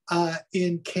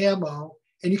in camo,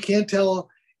 and you can't tell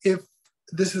if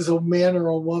this is a man or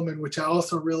a woman, which I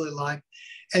also really like.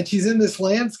 And she's in this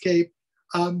landscape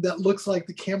that looks like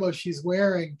the camo she's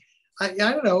wearing. I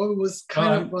don't know, it was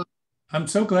kind of... I'm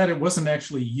so glad it wasn't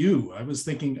actually you. I was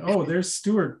thinking, oh, there's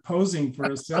Stuart posing for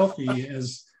a selfie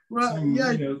as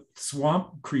some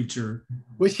swamp creature.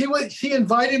 Well, she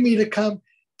invited me to come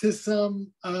to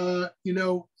some,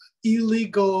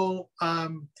 illegal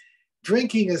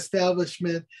drinking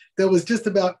establishment that was just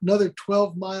about another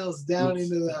 12 miles down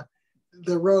into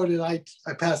the road, and I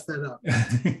passed that up.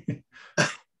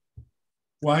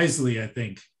 Wisely, I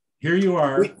think. Here you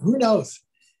are. Who knows?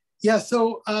 Yeah,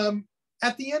 so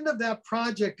at the end of that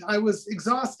project, I was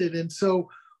exhausted. And so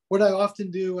what I often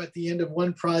do at the end of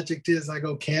one project is I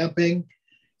go camping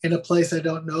in a place I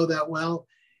don't know that well.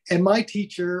 And my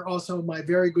teacher, also my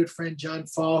very good friend, John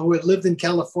Fall, who had lived in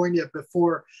California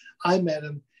before I met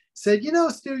him, said,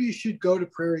 Stu, you should go to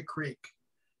Prairie Creek.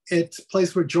 It's a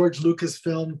place where George Lucas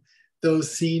filmed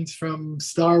those scenes from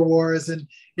Star Wars, and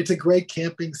it's a great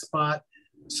camping spot.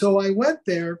 So I went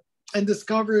there and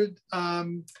discovered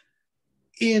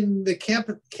in the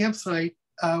campsite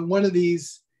one of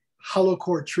these hollow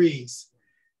core trees.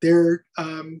 They're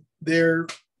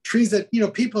trees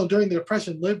that people during the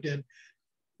Depression lived in.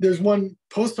 There's one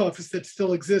post office that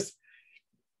still exists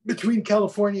between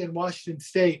California and Washington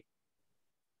State.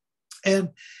 And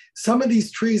some of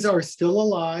these trees are still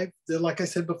alive. They're, like I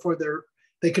said before,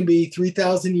 they can be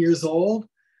 3,000 years old.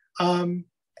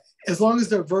 As long as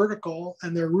they're vertical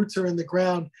and their roots are in the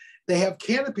ground, they have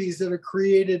canopies that are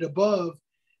created above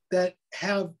that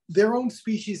have their own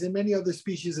species and many other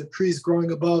species of trees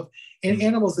growing above, and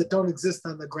animals that don't exist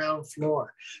on the ground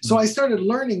floor. So I started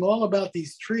learning all about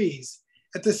these trees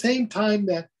at the same time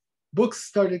that books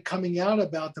started coming out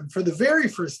about them for the very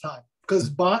first time, because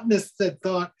botanists had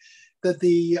thought that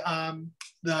the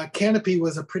canopy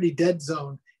was a pretty dead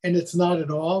zone, and it's not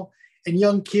at all. And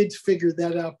young kids figured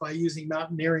that out by using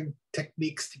mountaineering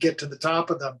techniques to get to the top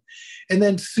of them. And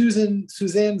then Suzanne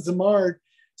Zamard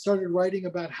started writing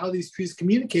about how these trees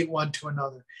communicate one to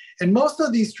another. And most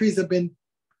of these trees have been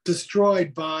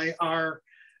destroyed by our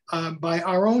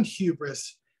own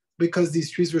hubris, because these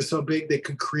trees were so big they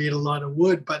could create a lot of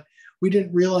wood, but we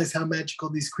didn't realize how magical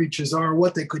these creatures are,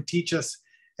 what they could teach us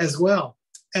as well.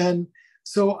 And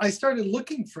so I started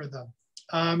looking for them.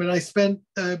 And I spent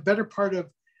a better part of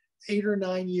 8 or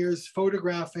 9 years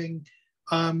photographing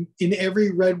in every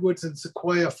redwoods and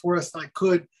sequoia forest I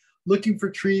could, looking for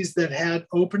trees that had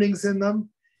openings in them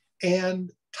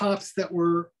and tops that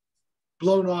were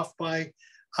blown off by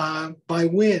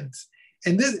winds.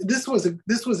 And this was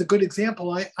a good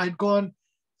example. I'd gone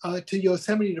to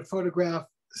Yosemite to photograph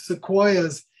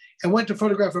sequoias and went to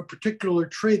photograph a particular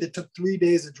tree that took 3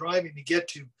 days of driving to get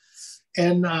to.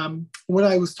 And when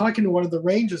I was talking to one of the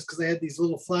rangers, because I had these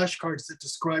little flashcards that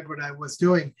described what I was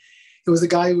doing, it was a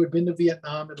guy who had been to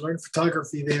Vietnam and learned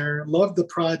photography there, loved the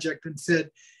project, and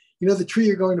said, the tree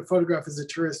you're going to photograph is a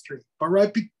tourist tree. But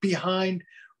right behind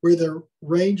where the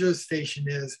ranger station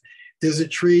is, there's a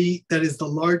tree that is the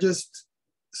largest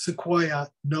sequoia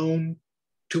known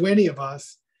to any of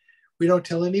us. We don't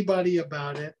tell anybody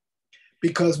about it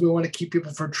because we want to keep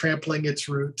people from trampling its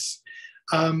roots.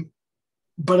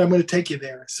 But I'm going to take you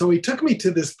there. So he took me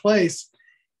to this place,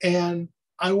 and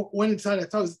I went inside.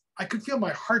 I could feel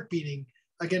my heart beating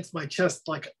against my chest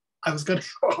like I was going to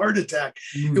have a heart attack.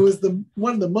 It was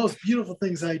one of the most beautiful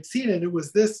things I'd seen, and it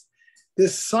was this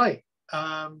site,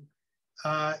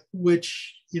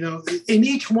 which, in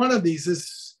each one of these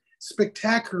is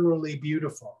spectacularly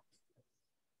beautiful.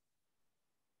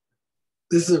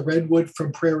 This is a redwood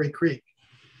from Prairie Creek.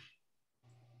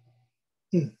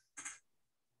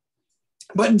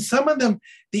 But in some of them,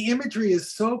 the imagery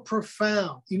is so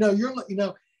profound.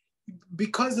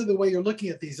 Because of the way you're looking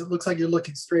at these, it looks like you're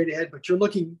looking straight ahead, but you're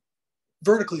looking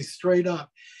vertically straight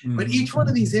up. But each one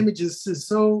of these images is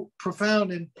so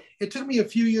profound. And it took me a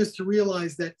few years to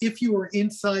realize that if you were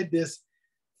inside this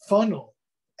funnel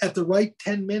at the right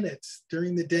 10 minutes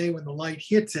during the day when the light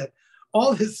hits it,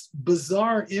 all this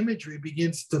bizarre imagery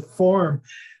begins to form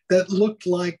that looked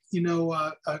like,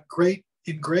 great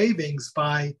engravings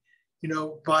by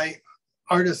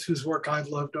artists whose work I've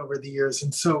loved over the years.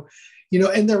 And so,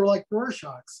 and they were like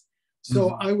Rorschachs.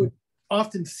 So I would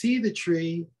often see the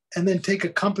tree and then take a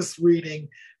compass reading,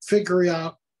 figure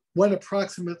out when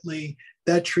approximately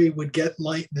that tree would get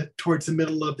light towards the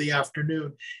middle of the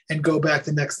afternoon, and go back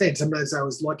the next day. And sometimes I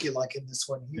was lucky, like in this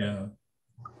one here. Yeah.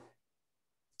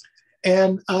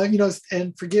 And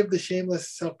and forgive the shameless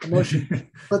self-promotion,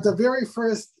 but the very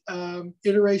first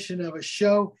iteration of a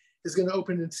show is going to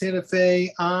open in Santa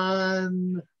Fe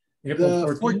on April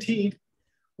the 14th. 14th,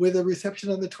 with a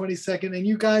reception on the 22nd, and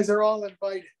you guys are all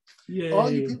invited. Yay. All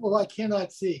you people I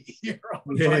cannot see, you're all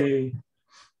invited.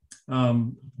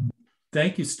 Yay.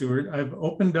 Thank you, Stuart. I've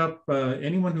opened up,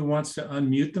 anyone who wants to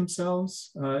unmute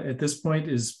themselves at this point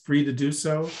is free to do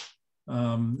so.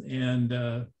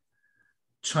 And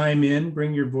chime in,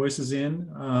 bring your voices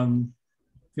in.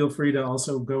 Feel free to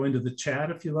also go into the chat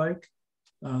if you like.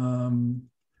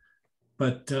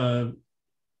 But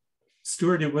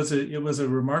Stuart, it was a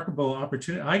remarkable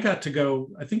opportunity. I got to go.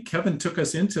 I think Kevin took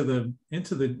us into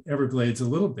the Everglades a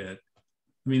little bit.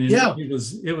 I mean, yeah,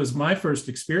 it was my first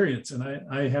experience, and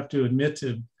I have to admit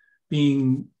to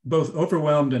being both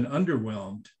overwhelmed and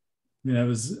underwhelmed. I mean, I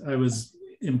was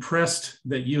impressed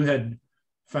that you had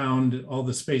found all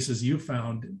the spaces you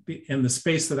found, and the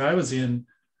space that I was in.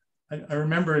 I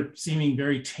remember it seeming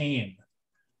very tame.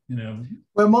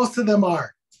 Well, most of them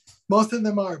are. Most of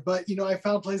them are, but I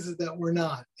found places that were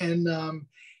not. And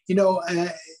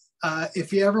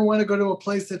if you ever want to go to a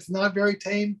place that's not very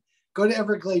tame, go to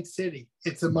Everglades City.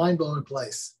 It's a mind-blowing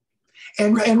place.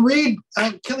 And read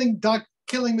Killing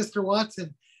Mr.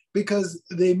 Watson, because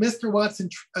the Mr. Watson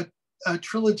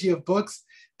trilogy of books,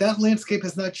 that landscape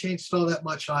has not changed all that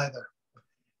much either.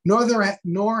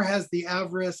 Nor has the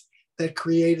avarice that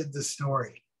created the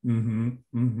story. Mm-hmm.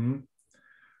 Mm-hmm.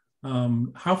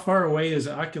 How far away is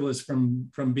Oculus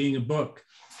from being a book?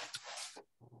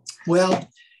 Well,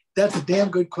 that's a damn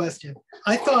good question.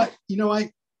 I thought,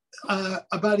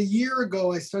 about a year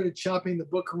ago, I started shopping the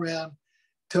book around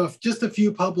to just a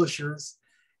few publishers,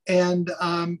 and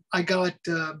I got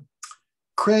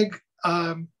Craig.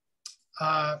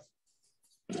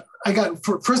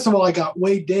 First of all, I got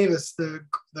Wade Davis, the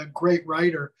great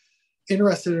writer,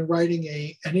 interested in writing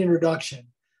an introduction.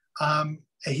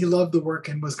 He loved the work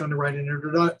and was going to write an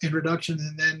introduction.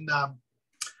 And then,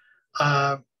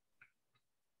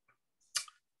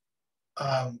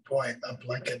 boy, I'm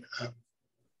blanking.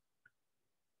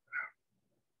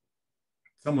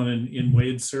 Someone in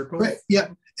Wade's circle? Yeah,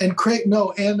 and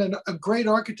a great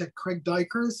architect, Craig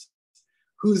Dykers,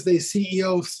 who's the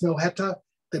CEO of Snøhetta,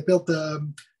 that built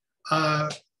the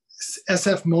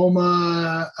SF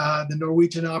MoMA, the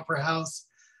Norwegian Opera House.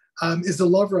 Is a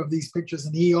lover of these pictures,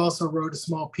 and he also wrote a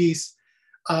small piece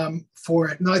for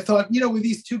it. And I thought, with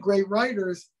these two great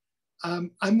writers,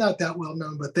 I'm not that well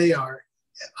known, but they are.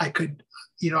 I could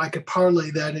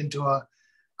parlay that into a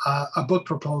book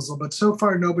proposal. But so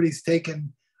far, nobody's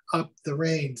taken up the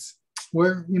reins.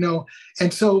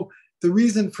 And so the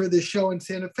reason for this show in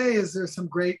Santa Fe is there's some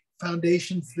great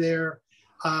foundations there.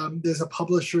 There's a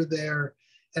publisher there,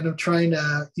 and I'm trying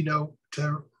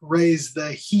to raise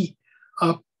the heat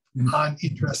up on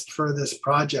interest for this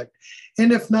project.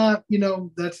 And if not,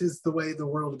 that is the way the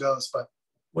world goes. But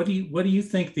what do you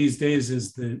think these days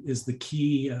is the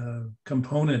key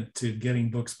component to getting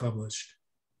books published?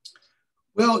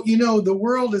 Well, the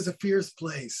world is a fierce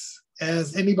place,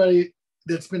 as anybody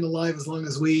that's been alive as long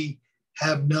as we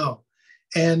have know.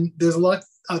 And there's a lot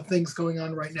of things going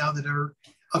on right now that are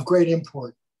of great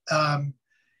import.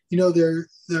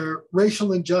 The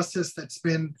racial injustice that's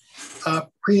been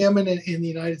preeminent in the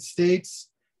United States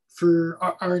for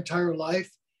our entire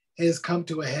life has come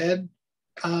to a head.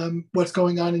 What's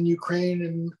going on in Ukraine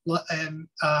and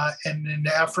in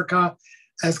Africa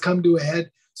has come to a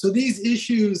head. So these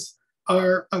issues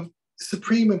are of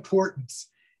supreme importance.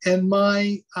 And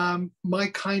my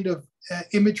kind of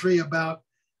imagery about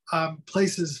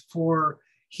places for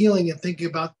healing and thinking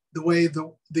about the way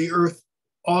the earth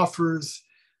offers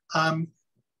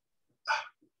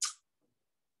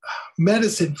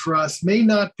medicine for us may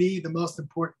not be the most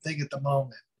important thing at the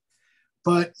moment.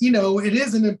 But, it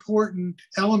is an important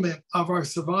element of our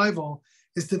survival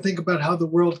is to think about how the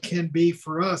world can be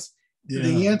for us,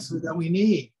 the answer that we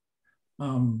need.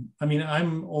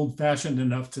 I'm old-fashioned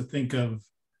enough to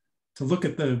look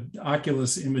at the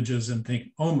Oculus images and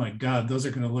think, oh my God, those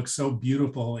are going to look so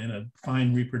beautiful in a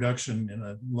fine reproduction in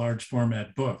a large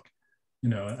format book.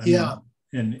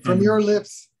 And from your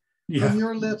lips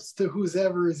to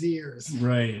whoever's ears.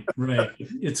 Right.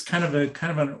 It's kind of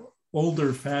an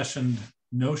older fashioned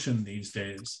notion these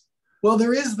days. Well,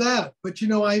 there is that, but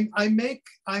I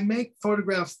make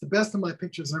photographs. The best of my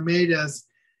pictures are made as,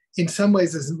 in some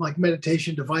ways, as like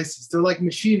meditation devices. They're like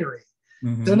machinery.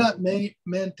 Mm-hmm. They're not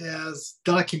meant as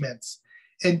documents,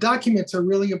 and documents are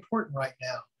really important right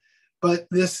now. But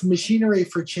this machinery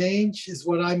for change is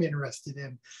what I'm interested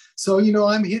in. So,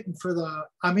 I'm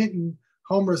hitting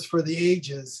homers for the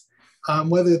ages,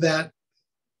 whether that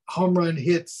home run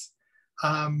hits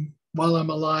while I'm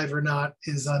alive or not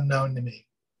is unknown to me.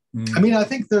 I mean, I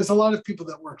think there's a lot of people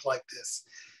that work like this.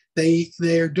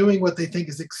 They are doing what they think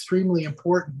is extremely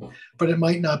important, but it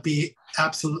might not be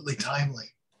absolutely timely.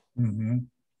 Mm-hmm.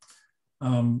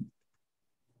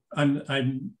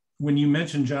 When you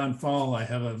mentioned John Fall, I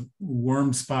have a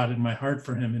warm spot in my heart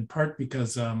for him, in part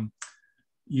because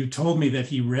you told me that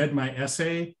he read my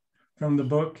essay from the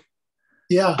book.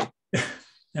 Yeah.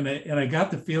 And I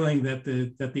got the feeling that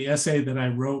the essay that I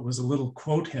wrote was a little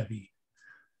quote heavy.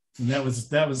 And that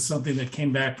was something that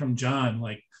came back from John,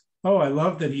 like, oh, I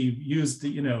love that he used,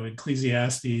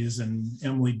 Ecclesiastes and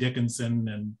Emily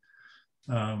Dickinson.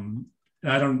 And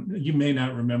you may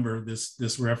not remember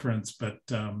this reference, but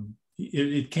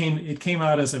it came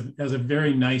out as a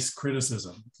very nice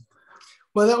criticism.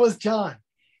 Well, that was John.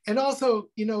 And also,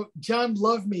 John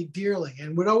loved me dearly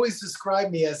and would always describe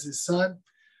me as his son,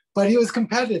 but he was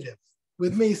competitive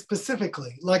with me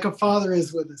specifically, like a father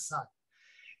is with his son.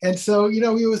 And so,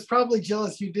 he was probably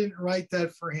jealous you didn't write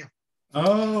that for him.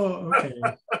 Oh, okay.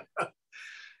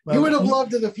 Well, you would have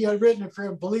loved it if you had written it for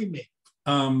him, believe me.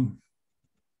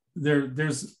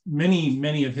 There's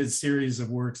many of his series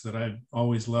of works that I've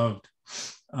always loved.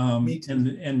 Me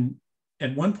too. And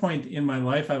at one point in my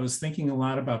life, I was thinking a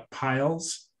lot about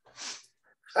piles.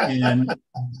 And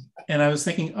I was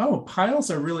thinking, oh, piles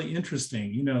are really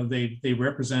interesting. They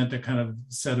represent a kind of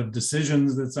set of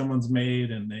decisions that someone's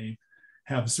made, and they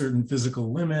have certain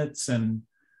physical limits. And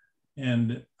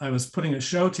I was putting a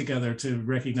show together to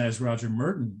recognize Roger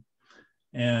Merton,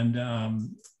 and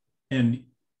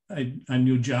I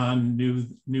knew John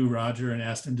knew Roger and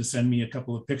asked him to send me a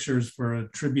couple of pictures for a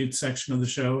tribute section of the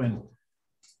show. And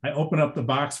I open up the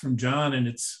box from John, and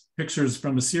it's pictures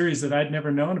from a series that I'd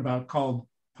never known about called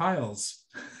Piles.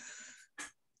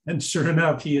 And sure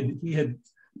enough, he had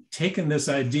taken this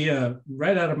idea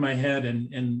right out of my head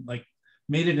and like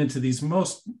made it into these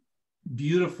most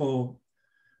beautiful,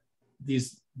 the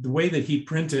way that he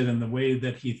printed and the way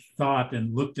that he thought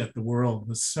and looked at the world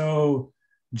was so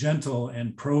gentle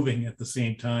and probing at the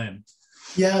same time.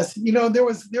 Yes,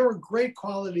 there were great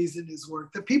qualities in his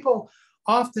work that people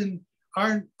often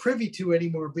aren't privy to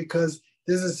anymore because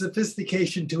there's a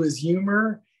sophistication to his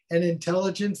humor and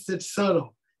intelligence that's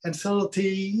subtle. And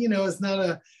subtlety, is not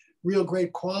a real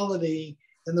great quality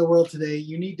in the world today.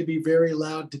 You need to be very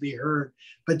loud to be heard.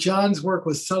 But John's work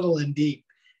was subtle and deep.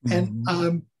 Mm-hmm.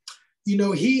 And,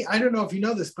 I don't know if you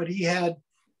know this, but he had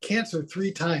cancer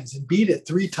 3 times and beat it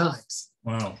 3 times.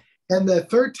 Wow. And the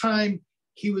 3rd time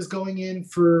he was going in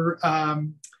for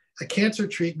a cancer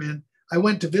treatment, I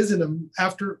went to visit him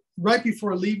right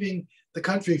before leaving the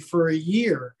country for a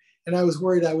year. And I was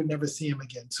worried I would never see him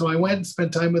again. So I went and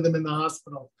spent time with him in the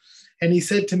hospital. And he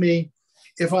said to me,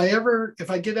 if I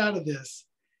get out of this,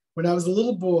 when I was a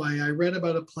little boy, I read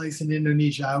about a place in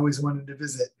Indonesia I always wanted to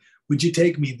visit. Would you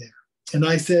take me there? And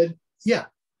I said, yeah.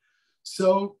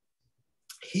 So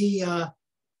he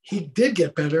did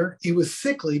get better. He was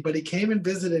sickly, but he came and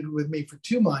visited with me for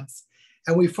 2 months,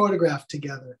 and we photographed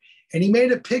together. And he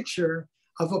made a picture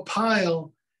of a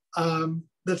pile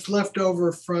that's left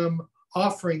over from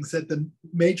offerings at the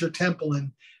major temple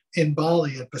in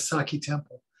Bali, at Besaki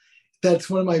Temple. That's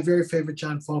one of my very favorite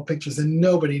John Fall pictures, and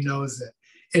nobody knows it.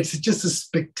 It's just a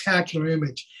spectacular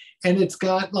image. And it's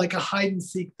got like a hide and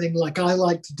seek thing like I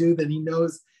like to do that he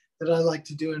knows that I like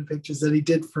to do in pictures that he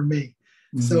did for me.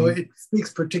 Mm-hmm. So it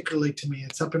speaks particularly to me.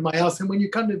 It's up in my house. And when you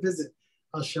come to visit,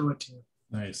 I'll show it to you.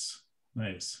 Nice.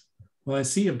 Well, I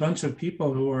see a bunch of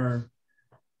people who are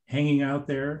hanging out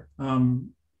there.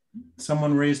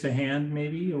 Someone raised a hand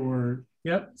maybe, or,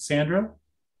 yep, Sandra,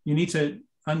 you need to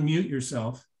unmute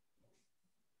yourself.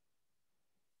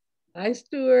 Hi,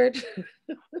 Stuart.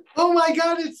 Oh my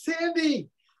God, it's Sandy.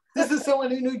 This is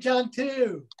someone who knew John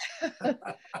too.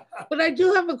 But I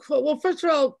do have a quote. Well, first of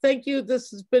all, thank you.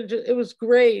 It was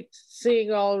great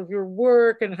seeing all of your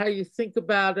work and how you think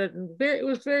about it. And it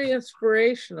was very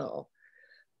inspirational.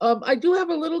 I do have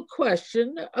a little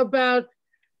question about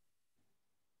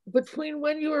between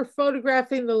when you were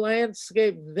photographing the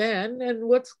landscape then and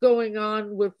what's going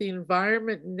on with the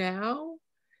environment now,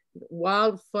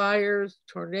 wildfires,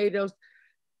 tornadoes.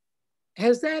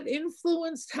 Has that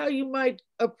influenced how you might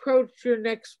approach your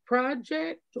next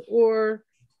project, or?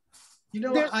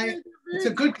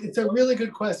 It's a really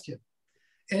good question.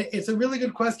 It's a really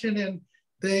good question, and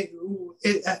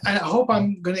I hope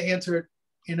I'm going to answer it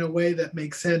in a way that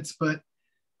makes sense. But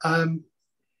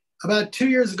about 2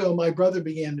 years ago, my brother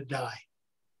began to die,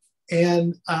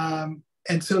 and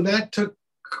so that took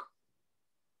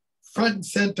front and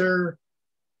center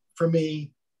for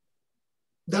me.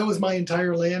 That was my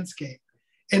entire landscape.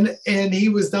 And he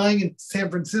was dying in San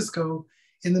Francisco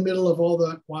in the middle of all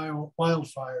the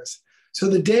wildfires. So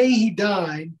the day he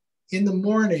died, in the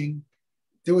morning,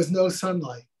 there was no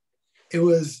sunlight. It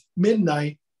was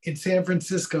midnight in San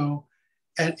Francisco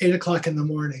at 8 o'clock in the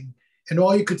morning. And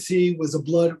all you could see was a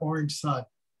blood orange sun.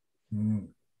 Mm.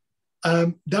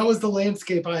 That was the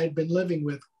landscape I had been living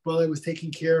with while I was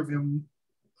taking care of him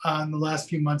the last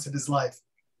few months of his life.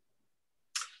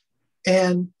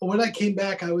 And when I came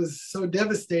back, I was so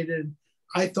devastated.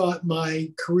 I thought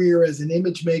my career as an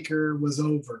image maker was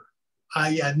over.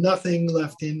 I had nothing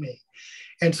left in me.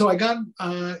 And so I got,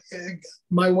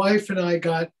 my wife and I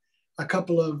got a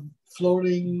couple of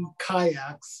floating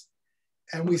kayaks,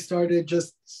 and we started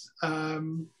just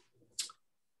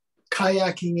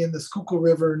kayaking in the Schuylkill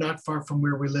River, not far from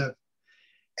where we live.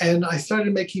 And I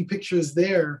started making pictures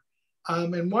there.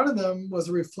 And one of them was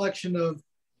a reflection of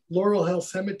Laurel Hill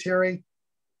Cemetery,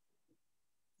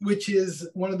 which is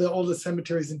one of the oldest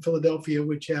cemeteries in Philadelphia,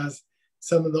 which has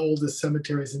some of the oldest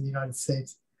cemeteries in the United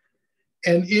States.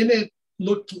 And in it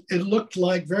looked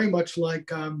like very much like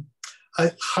a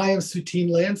Chaim Soutine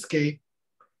landscape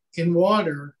in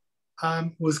water.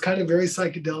 Was kind of very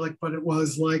psychedelic, but it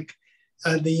was like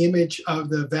the image of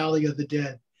the Valley of the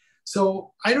Dead.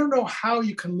 So I don't know how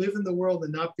you can live in the world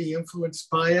and not be influenced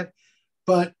by it,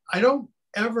 but I don't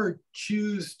ever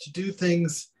choose to do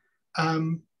things. I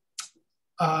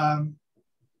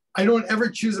don't ever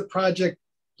choose a project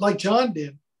like John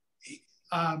did,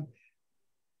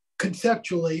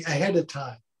 conceptually ahead of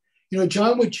time. You know,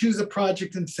 John would choose a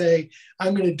project and say,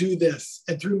 I'm going to do this.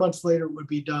 And 3 months later, it would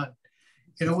be done.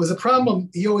 You know, it was a problem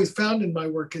he always found in my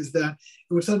work, is that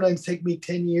it would sometimes take me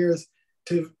 10 years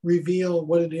to reveal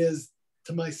what it is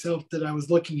to myself that I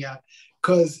was looking at,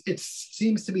 because it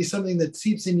seems to be something that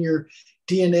seeps in your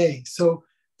DNA. So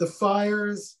the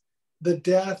fires, the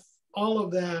death, all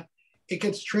of that, it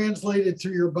gets translated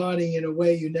through your body in a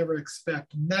way you never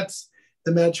expect. And that's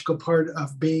the magical part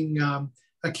of being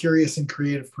a curious and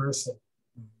creative person.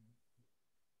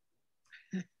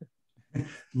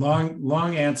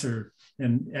 Long answer,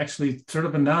 and actually sort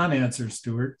of a non-answer,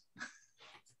 Stuart.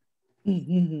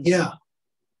 Yeah.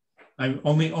 I'm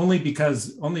only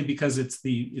because it's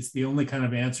the only kind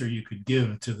of answer you could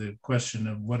give to the question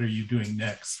of what are you doing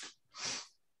next.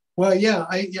 Well, yeah,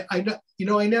 I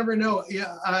never know.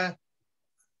 Yeah,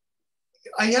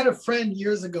 I had a friend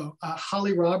years ago,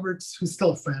 Holly Roberts, who's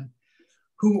still a friend,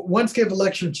 who once gave a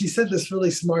lecture, and she said this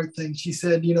really smart thing. She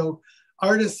said, you know,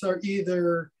 artists are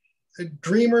either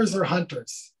dreamers or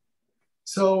hunters.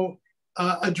 So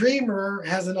a dreamer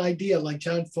has an idea, like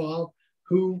John Fall,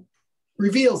 who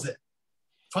reveals it.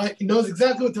 He knows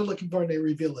exactly what they're looking for, and they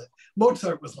reveal it.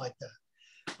 Mozart was like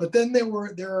that. But then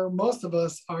most of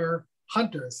us are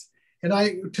hunters.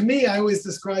 And to me, I always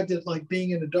described it like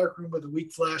being in a dark room with a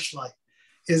weak flashlight,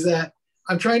 is that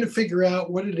I'm trying to figure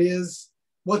out what it is,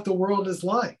 what the world is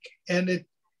like. And it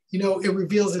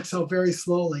reveals itself very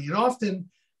slowly, and often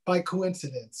by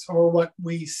coincidence, or what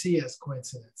we see as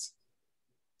coincidence.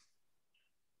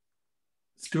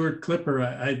 Stuart Clipper,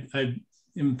 I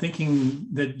am thinking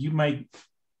that you might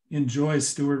enjoy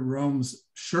Stuart Rome's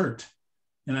shirt.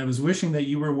 And I was wishing that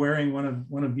you were wearing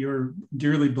one of your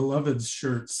dearly beloved's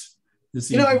shirts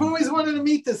this evening. I've always wanted to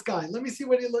meet this guy. Let me see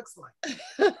what he looks like.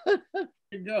 There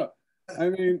you go. I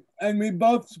mean, and we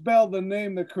both spell the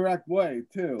name the correct way,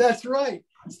 too. That's right.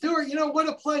 Stuart, what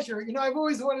a pleasure. I've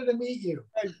always wanted to meet you.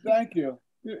 Hey, thank you.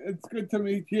 It's good to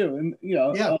meet you. And,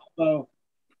 yeah. Also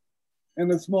in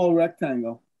a small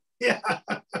rectangle. Yeah.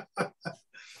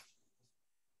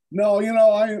 No,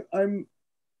 I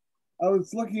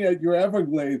was looking at your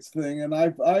Everglades thing, and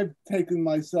I've taken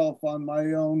myself on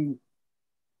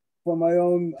for my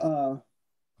own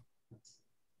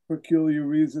peculiar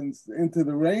reasons into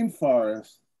the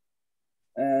rainforest,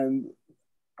 and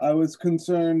I was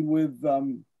concerned with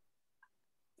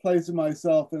placing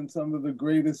myself in some of the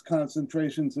greatest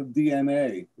concentrations of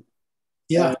DNA.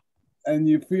 Yeah, and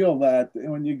you feel that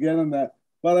when you get in that.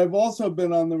 But I've also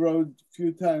been on the road a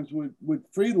few times with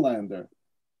Friedlander,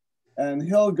 and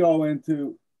he'll go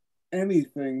into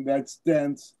anything that's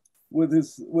dense with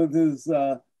his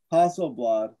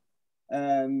Hasselblad,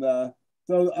 and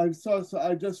so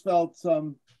I just felt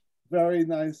some very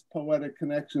nice poetic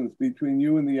connections between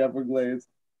you and the Everglades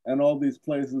and all these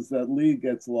places that Lee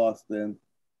gets lost in,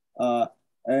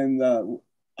 and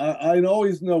I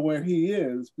always know where he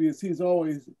is because he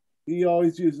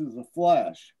always uses a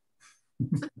flash.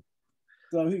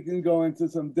 So he can go into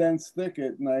some dense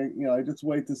thicket, and I just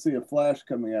wait to see a flash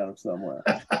coming out of somewhere.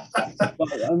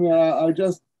 But I mean, I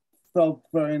just felt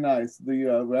very nice,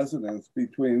 the resonance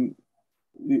between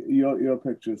your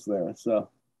pictures there. So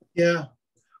yeah,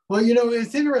 Well, you know,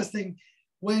 it's interesting.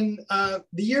 When the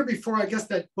year before, I guess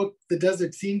that book, The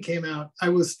Desert Scene, came out, I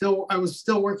was still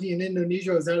working in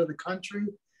Indonesia. I was out of the country,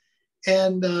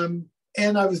 and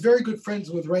I was very good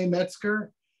friends with Ray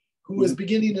Metzger, who was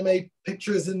beginning to make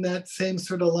pictures in that same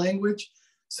sort of language.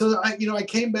 So I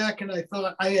came back and I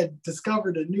thought I had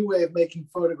discovered a new way of making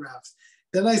photographs.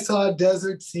 Then I saw A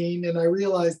Desert Scene, and I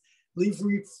realized Lee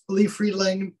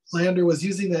Friedlander was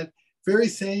using that very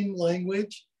same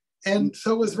language, and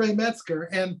so was Ray Metzger.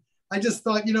 And I just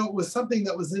thought, you know, it was something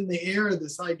that was in the air,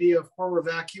 this idea of horror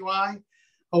vacui,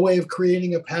 a way of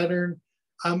creating a pattern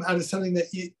out of something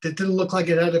that didn't look like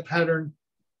it had a pattern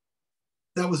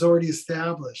that was already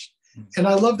established. And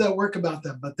I love that work about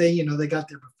them, but they got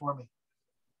there before me.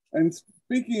 And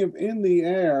speaking of in the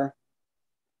air,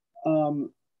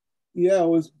 yeah, it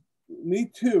was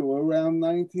me too, around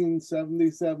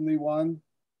 1970, 71.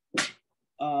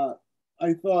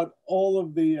 I thought all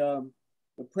of the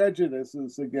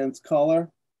prejudices against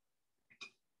color,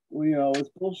 you know, was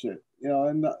bullshit, you know,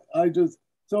 and I just,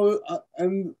 so,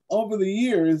 and over the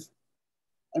years,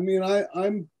 I mean,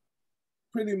 I'm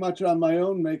pretty much on my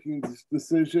own making this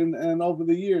decision. And over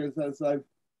the years, as I've,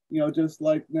 you know, just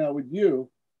like now with you,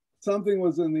 something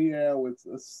was in the air with,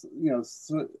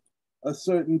 a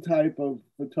certain type of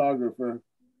photographer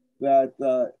that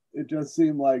it just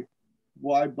seemed like,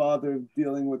 why bother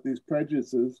dealing with these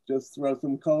prejudices? Just throw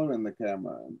some color in the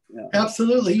camera. And, yeah.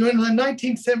 Absolutely. You know, in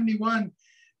 1971,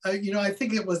 I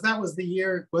think that was the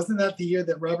year, wasn't that the year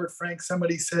that Robert Frank,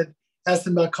 somebody asked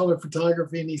him about color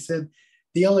photography, and he said,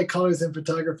 the only colors in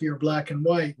photography are black and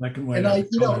white. Black and white. And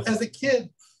as a kid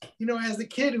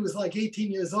who was like 18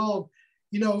 years old,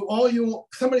 you know,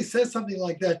 somebody says something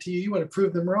like that to you, you want to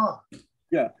prove them wrong.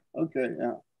 Yeah. Okay.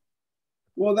 Yeah.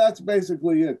 Well, that's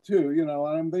basically it too. You know,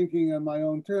 I'm thinking in my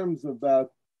own terms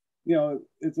about, you know,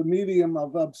 it's a medium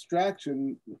of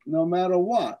abstraction no matter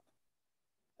what.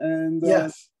 And,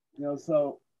 yes. You know,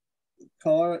 so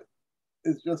color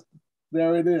is just,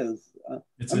 there it is. I've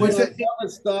never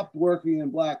stopped working in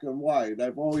black and white.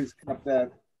 I've always kept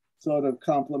that sort of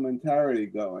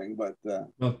complementarity going, but.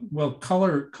 Well,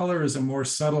 color is a more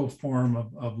subtle form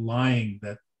of lying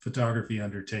that photography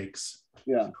undertakes.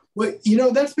 Yeah. Well, you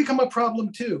know, that's become a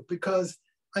problem too, because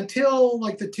until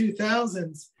like the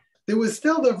 2000s, there was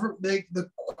still the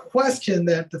question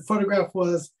that the photograph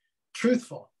was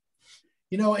truthful,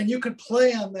 you know, and you could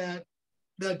play on that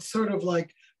sort of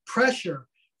like pressure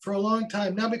for a long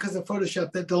time, not because of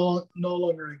Photoshop that no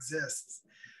longer exists.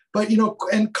 But, you know,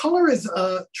 and color is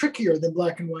trickier than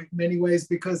black and white in many ways,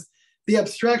 because the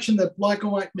abstraction that black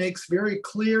and white makes very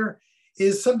clear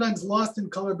is sometimes lost in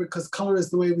color, because color is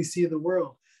the way we see the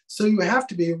world. So you have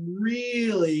to be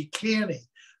really canny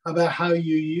about how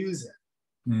you use it,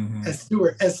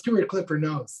 as Stuart Clipper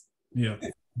knows. Yeah.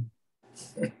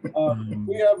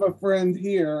 We have a friend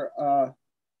here.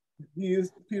 He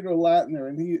used Peter Latner,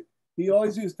 and he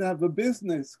always used to have a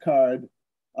business card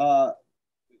that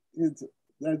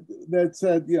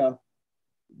said, yeah,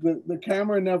 the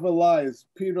camera never lies.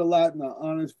 Peter Latner,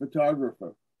 honest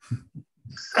photographer.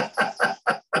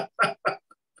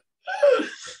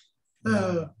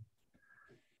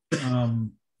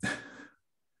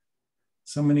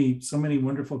 So many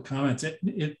wonderful comments.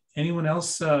 Anyone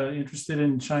else interested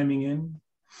in chiming in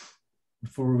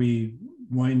before we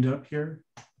wind up here?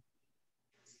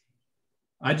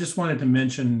 I just wanted to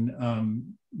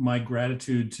mention my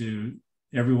gratitude to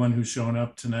everyone who's shown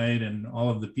up tonight, and all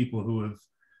of the people who have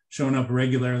shown up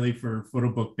regularly for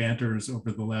PhotoBook Banters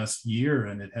over the last year.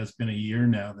 And it has been a year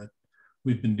now that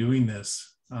we've been doing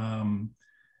this.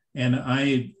 And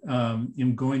I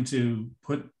am going to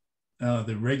put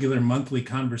the regular monthly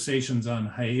conversations on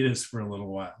hiatus for a little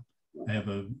while. I have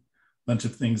a bunch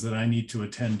of things that I need to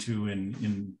attend to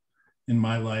in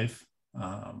my life.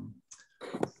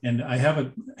 And I have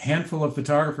a handful of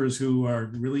photographers who are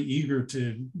really eager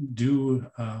to do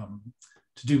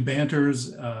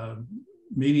banters,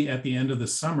 maybe at the end of the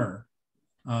summer.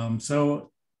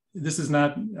 So this is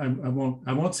not,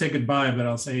 I won't say goodbye, but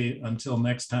I'll say until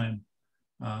next time.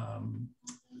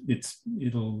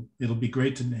 It'll be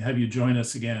great to have you join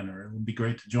us again, or it'll be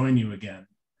great to join you again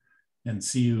and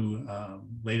see you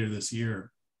later this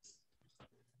year.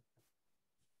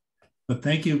 But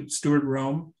thank you, Stuart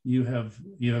Rome. You have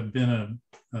been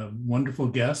a wonderful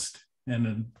guest and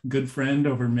a good friend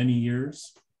over many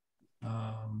years.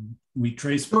 We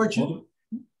trace. George,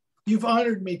 you've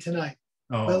honored me tonight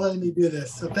by letting me do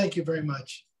this. So thank you very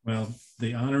much. Well,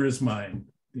 the honor is mine.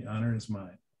 The honor is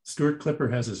mine. Stuart Clipper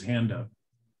has his hand up.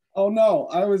 Oh no,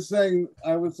 I was saying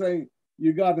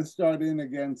you got to start in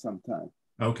again sometime.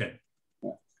 Okay.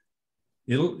 Yeah.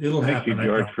 It'll happen. Thank you,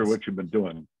 George, for what you've been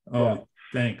doing. Oh, Yeah.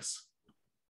 thanks.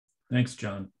 Thanks,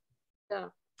 John. Yeah.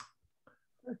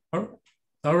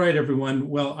 All right, everyone.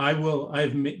 Well, I've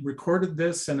recorded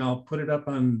this and I'll put it up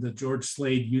on the George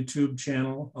Slade YouTube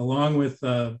channel, along with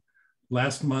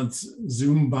last month's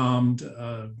Zoom bombed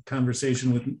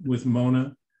conversation with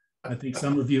Mona. I think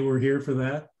some of you were here for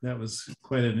that. That was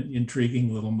quite an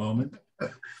intriguing little moment.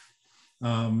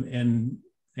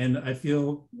 And I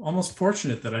feel almost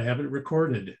fortunate that I have it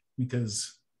recorded,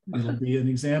 because it'll be an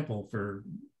example for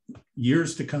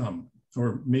years to come,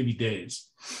 or maybe days.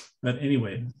 But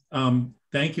anyway,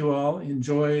 thank you all.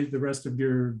 Enjoy the rest of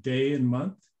your day and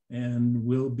month, and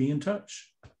we'll be in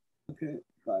touch. Okay,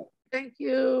 bye. Thank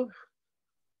you.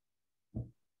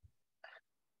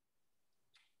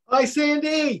 Bye,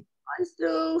 Sandy. Bye,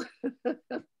 Stu.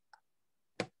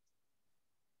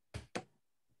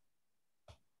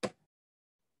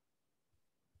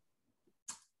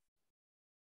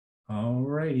 All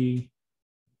righty.